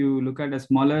even if you look at a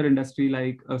smaller industry,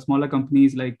 like smaller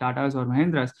companies like Tata's or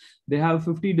Mahindras, they have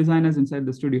 50 designers inside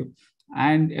the studio,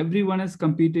 and everyone is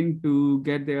competing to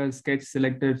get their sketch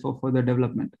selected for further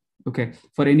development, okay,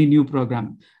 for any new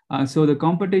program. So the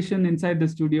competition inside the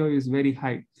studio is very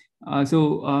high.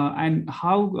 And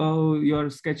how your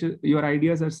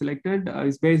ideas are selected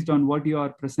is based on what you are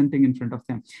presenting in front of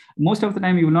them. Most of the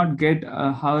time, you will not get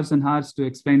hours and hours to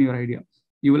explain your idea.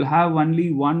 You will have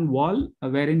only one wall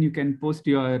wherein you can post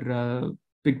your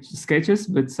sketches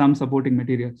with some supporting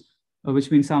material,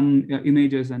 which means some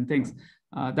images and things.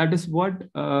 That is what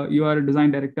your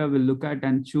design director will look at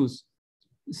and choose.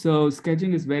 So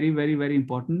sketching is very, very, very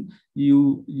important.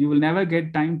 You will never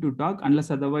get time to talk unless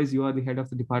otherwise you are the head of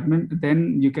the department.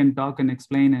 Then you can talk and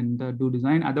explain and do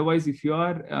design. Otherwise, if you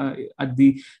are at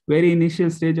the very initial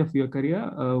stage of your career,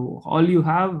 all you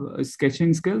have is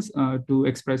sketching skills to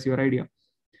express your idea.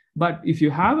 But if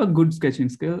you have a good sketching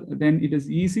skill, then it is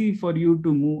easy for you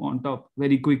to move on top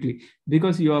very quickly,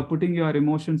 because you are putting your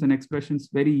emotions and expressions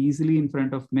very easily in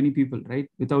front of many people, right,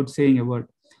 without saying a word.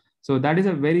 So that is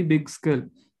a very big skill.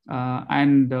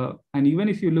 And even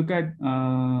if you look at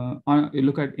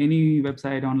any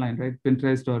website online, right,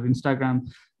 Pinterest or Instagram,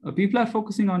 people are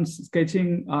focusing on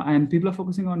sketching, and people are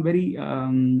focusing on very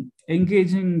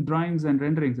engaging drawings and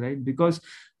renderings, right? Because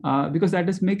that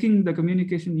is making the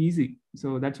communication easy.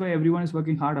 So that's why everyone is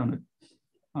working hard on it.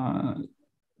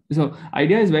 So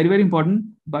idea is very, very important,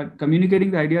 but communicating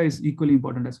the idea is equally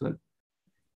important as well.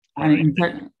 And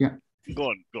yeah. Go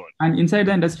on. And inside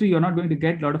the industry, you're not going to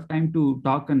get a lot of time to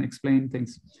talk and explain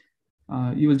things.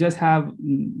 You will just have,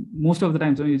 most of the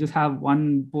time, so you just have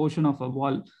one portion of a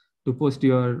wall to post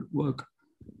your work.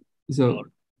 So,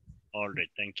 all right,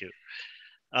 thank you.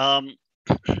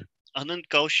 Anand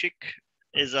Kaushik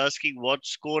is asking, what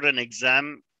score and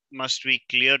exam must we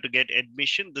clear to get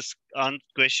admission? This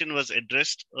question was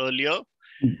addressed earlier.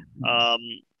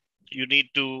 You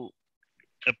need to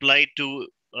apply to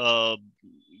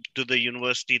the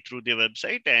university through their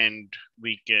website, and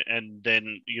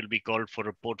then you'll be called for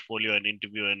a portfolio and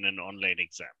interview and an online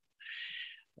exam.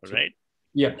 All right.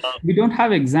 Yeah, we don't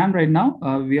have exam right now.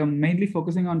 We are mainly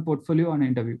focusing on portfolio and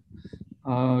interview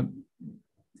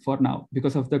for now.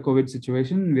 Because of the COVID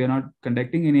situation, we are not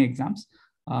conducting any exams.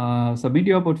 Submit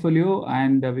your portfolio,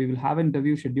 and we will have an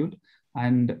interview scheduled.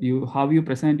 And how you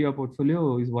present your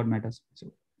portfolio is what matters.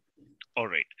 So, all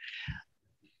right.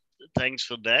 Thanks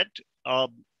for that.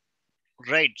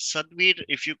 Right, Sadhvir,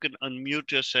 if you can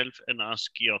unmute yourself and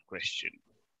ask your question.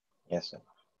 Yes, sir.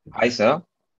 Hi, sir.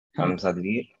 I'm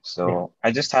Sadhvir. So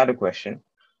I just had a question.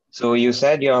 So you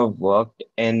said you have worked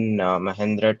in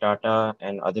Mahindra, Tata,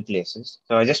 and other places.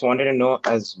 So I just wanted to know,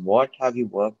 as what have you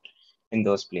worked in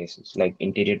those places, like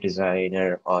interior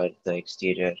designer or the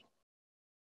exterior?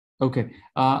 Okay,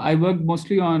 I work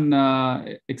mostly on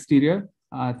exterior.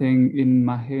 I think in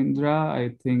Mahindra,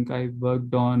 I think I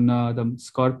worked on the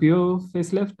Scorpio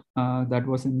facelift. That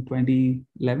was in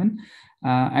 2011.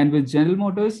 And with General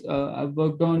Motors, I've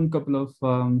worked on a couple of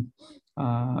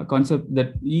concept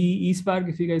that E-Spark,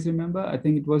 if you guys remember. I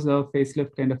think it was a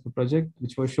facelift kind of a project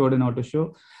which was showed in Auto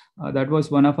Show. That was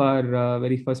one of our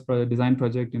very first design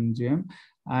project in GM.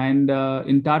 And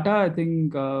in Tata, I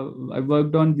think I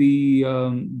worked on the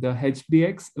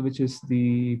HBX, which is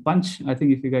the Punch. I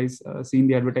think if you guys seen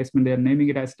the advertisement, they are naming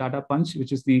it as Tata Punch,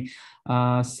 which is the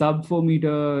sub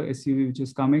 4-meter SUV, which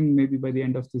is coming maybe by the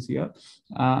end of this year.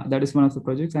 That is one of the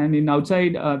projects. And in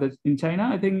outside, in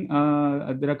China, I think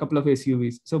there are a couple of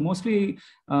SUVs. So mostly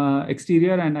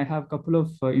exterior, and I have a couple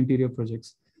of interior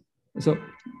projects. So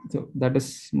that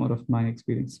is more of my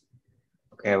experience.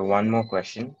 Okay, one more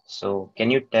question. So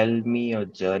can you tell me your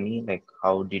journey? Like,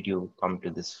 how did you come to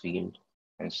this field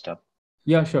and stuff?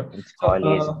 Yeah, sure.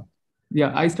 So,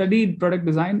 yeah, I studied product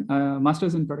design,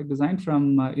 master's in product design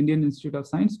from Indian Institute of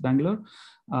Science, Bangalore.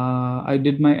 I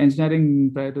did my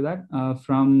engineering prior to that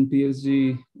from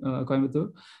PSG,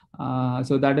 Coimbatore.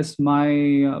 So that is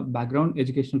my background,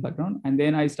 educational background. And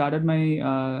then I started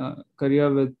my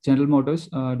career with General Motors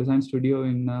Design Studio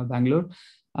in Bangalore.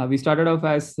 We started off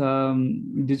as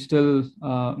digital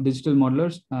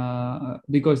modelers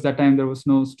because that time there was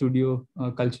no studio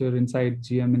culture inside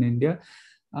GM in India.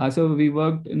 So we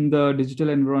worked in the digital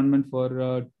environment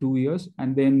for 2 years,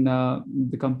 and then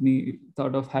the company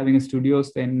thought of having a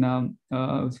studios. Then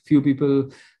a few people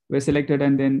were selected,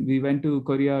 and then we went to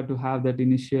Korea to have that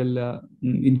initial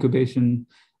incubation.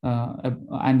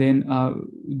 And then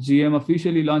GM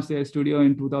officially launched their studio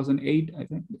in 2008, I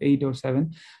think 8 or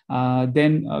 7.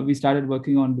 Then we started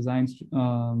working on design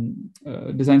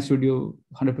studio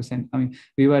 100%. I mean,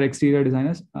 we were exterior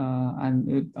designers,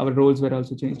 and our roles were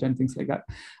also changed and things like that.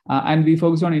 And we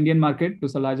focused on Indian market to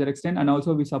a larger extent, and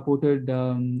also we supported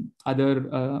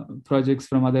other projects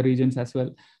from other regions as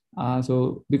well.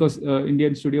 So because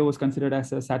Indian studio was considered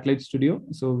as a satellite studio,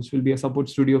 so which will be a support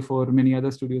studio for many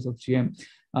other studios of GM,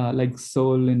 like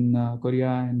Seoul in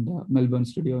Korea and Melbourne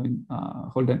studio in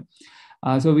Holden.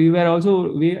 So we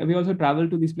also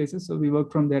traveled to these places. So we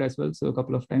worked from there as well. So a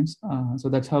couple of times. So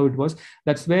that's how it was.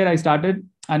 That's where I started.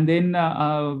 And then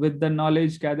with the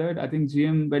knowledge gathered, I think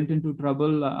GM went into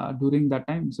trouble during that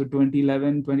time. So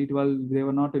 2011, 2012, they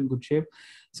were not in good shape.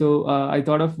 So I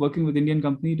thought of working with Indian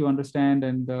company to understand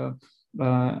and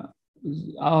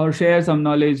or share some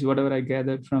knowledge, whatever I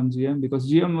gathered from GM, because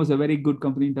GM was a very good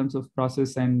company in terms of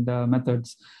process and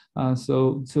methods.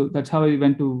 So that's how I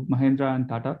went to Mahindra and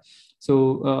Tata.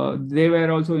 So they were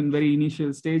also in very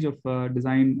initial stage of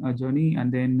design journey,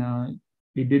 and then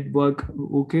it did work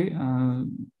okay.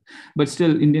 But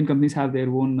still, Indian companies have their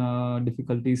own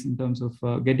difficulties in terms of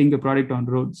getting the product on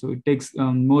road. So it takes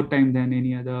more time than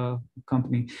any other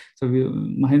company. So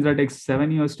Mahindra takes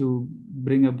 7 years to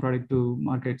bring a product to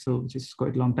market, so which is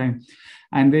quite a long time.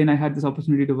 And then I had this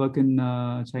opportunity to work in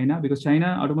China, because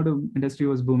China automotive industry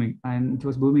was booming, and it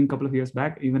was booming a couple of years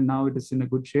back. Even now, it is in a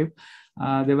good shape.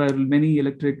 There were many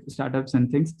electric startups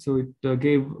and things, so it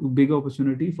gave big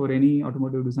opportunity for any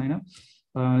automotive designer.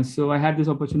 So I had this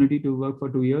opportunity to work for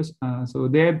 2 years. So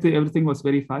there, everything was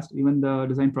very fast. Even the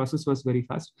design process was very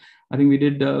fast. I think we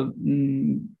did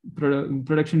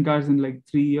production cars in like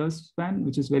 3 years span,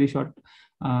 which is very short.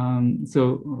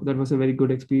 So that was a very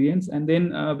good experience. And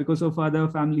then because of other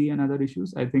family and other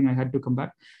issues, I think I had to come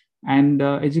back. And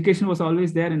education was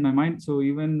always there in my mind. So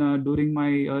even during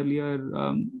my earlier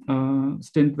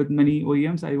stint with many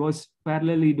OEMs, I was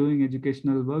parallelly doing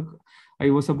educational work. I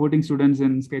was supporting students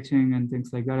in sketching and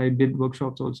things like that. I did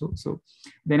workshops also. So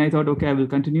then I thought, okay, I will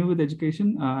continue with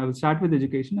education. I will start with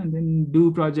education and then do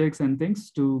projects and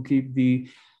things to keep the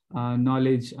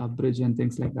knowledge bridge and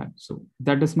things like that. So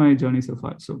that is my journey so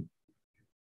far. So.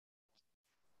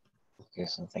 Okay,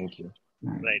 so thank you.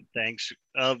 Right, thanks.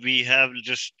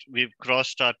 We've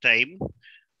crossed our time.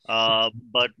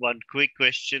 But one quick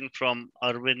question from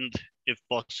Arvind, if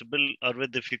possible.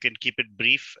 Arvind, if you can keep it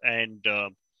brief and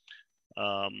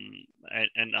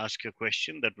ask your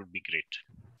question, that would be great.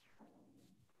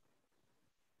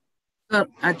 Sir,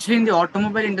 actually in the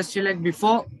automobile industry, like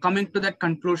before coming to that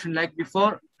conclusion, like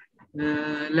before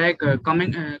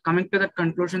coming to that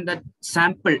conclusion, that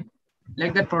sample,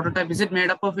 like that prototype, is it made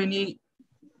up of any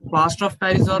plaster of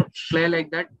Paris or clay like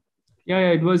that?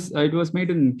 Yeah, it was made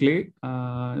in clay.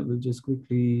 We'll just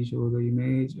quickly show the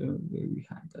image. Where we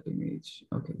had that image.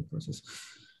 Okay, the process.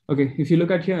 Okay, if you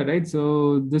look at here, right?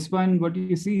 So this one, what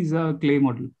you see is a clay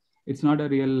model. It's not a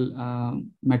real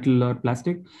metal or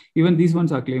plastic. Even these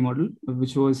ones are clay model,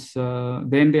 which was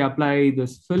then they apply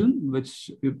this film,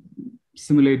 which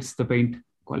simulates the paint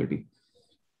quality.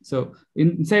 So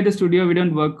inside the studio, we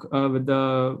don't work with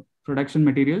the production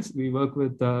materials. We work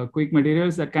with quick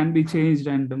materials that can be changed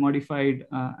and modified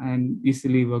and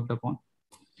easily worked upon.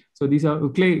 So these are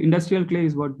clay. Industrial clay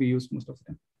is what we use most of the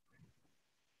time.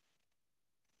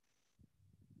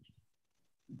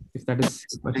 If that is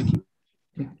the question.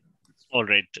 Yeah. All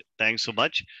right. Thanks so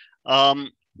much.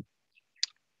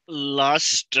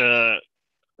 Last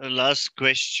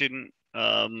question.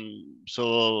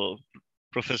 So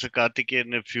Professor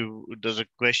Karthikeyan, there's a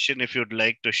question, if you'd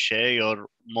like to share your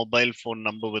mobile phone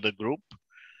number with a group.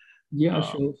 Yeah,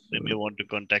 sure. They may want to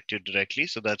contact you directly.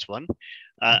 So that's one.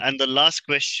 And the last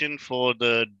question for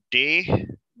the day,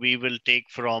 we will take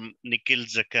from Nikhil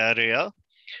Zakaria.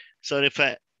 Sir, if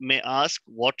I may ask,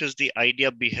 what is the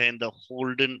idea behind the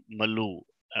Holden Malu?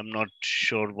 I'm not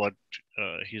sure what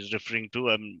he's referring to.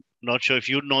 I'm not sure if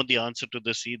you know the answer to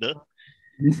this either.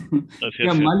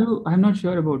 Yeah, Malu. I'm not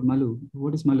sure about Malu.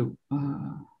 What is Malu?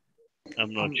 I'm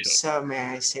not sure. Sir, may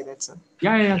I say that, sir?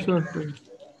 Yeah, sure.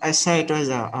 I said it was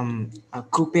a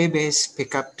coupe-based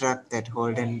pickup truck that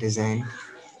Holden designed.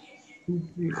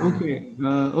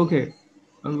 Okay.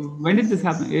 When did this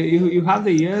happen? You have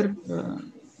the year?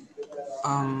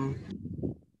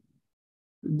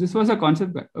 This was a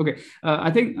concept. Okay. I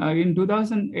think in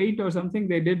 2008 or something,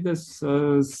 they did this.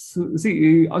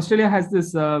 See, Australia has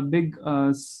this big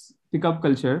pickup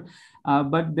culture.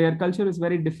 But their culture is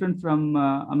very different from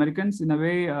Americans. In a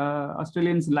way,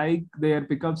 Australians like their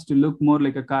pickups to look more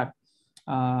like a car.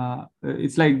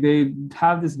 It's like they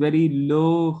have this very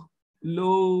low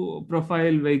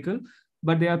profile vehicle,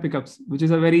 but they are pickups, which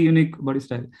is a very unique body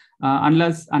style.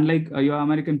 Unlike your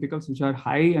American pickups, which are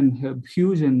high and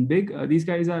huge and big, these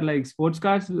guys are like sports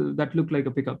cars that look like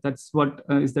a pickup. That's what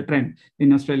is the trend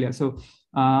in Australia. So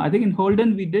I think in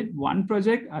Holden, we did one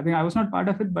project. I think I was not part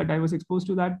of it, but I was exposed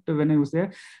to that when I was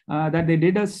there, that they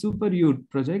did a super ute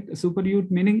project. A super ute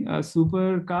meaning a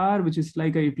super car, which is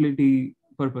like a utility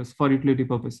purpose.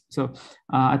 So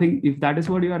I think if that is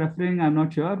what you are referring, I'm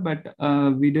not sure, but I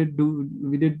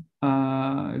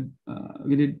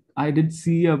did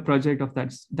see a project of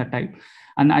that type.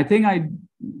 And I think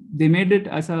they made it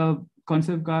as a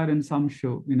concept car in some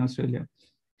show in Australia.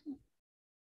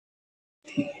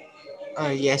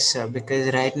 Yes, sir,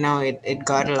 because right now it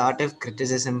got a lot of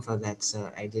criticism for that,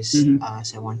 sir. I just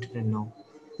asked, I wanted to know.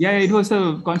 Yeah, it was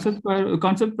a concept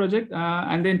project,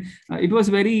 and then it was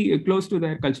very close to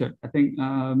their culture. I think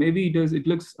maybe it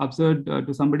looks absurd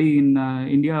to somebody in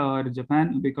India or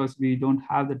Japan because we don't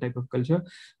have that type of culture.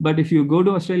 But if you go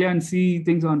to Australia and see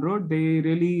things on road, they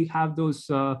really have those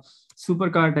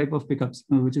supercar type of pickups,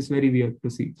 which is very weird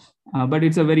to see. But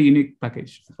it's a very unique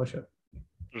package for sure.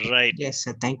 Right. Yes,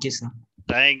 sir. Thank you, sir.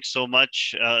 Thanks so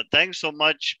much. Thanks so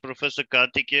much, Professor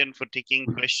Karthikeyan, for taking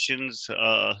questions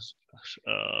of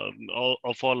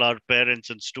all our parents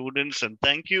and students. And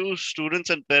thank you, students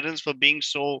and parents, for being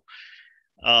so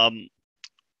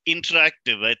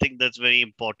interactive. I think that's very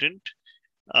important.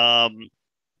 And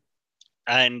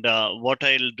what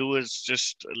I'll do is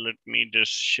let me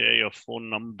just share your phone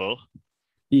number.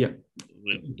 Yeah.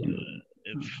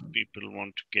 If people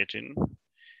want to get in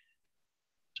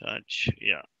touch.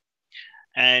 Yeah.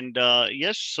 And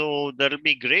yes, so that'll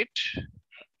be great.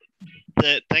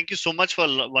 Thank you so much for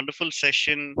a wonderful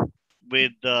session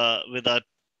with our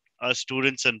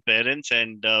students and parents,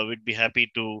 and we'd be happy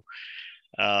to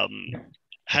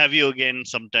have you again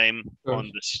sometime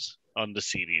on the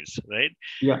series, right?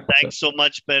 Yeah. Thanks so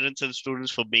much, parents and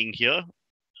students, for being here.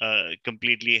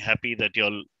 Completely happy that you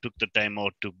all took the time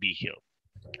out to be here.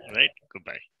 Right?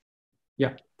 Goodbye.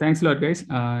 Yeah. Thanks a lot, guys.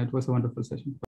 It was a wonderful session.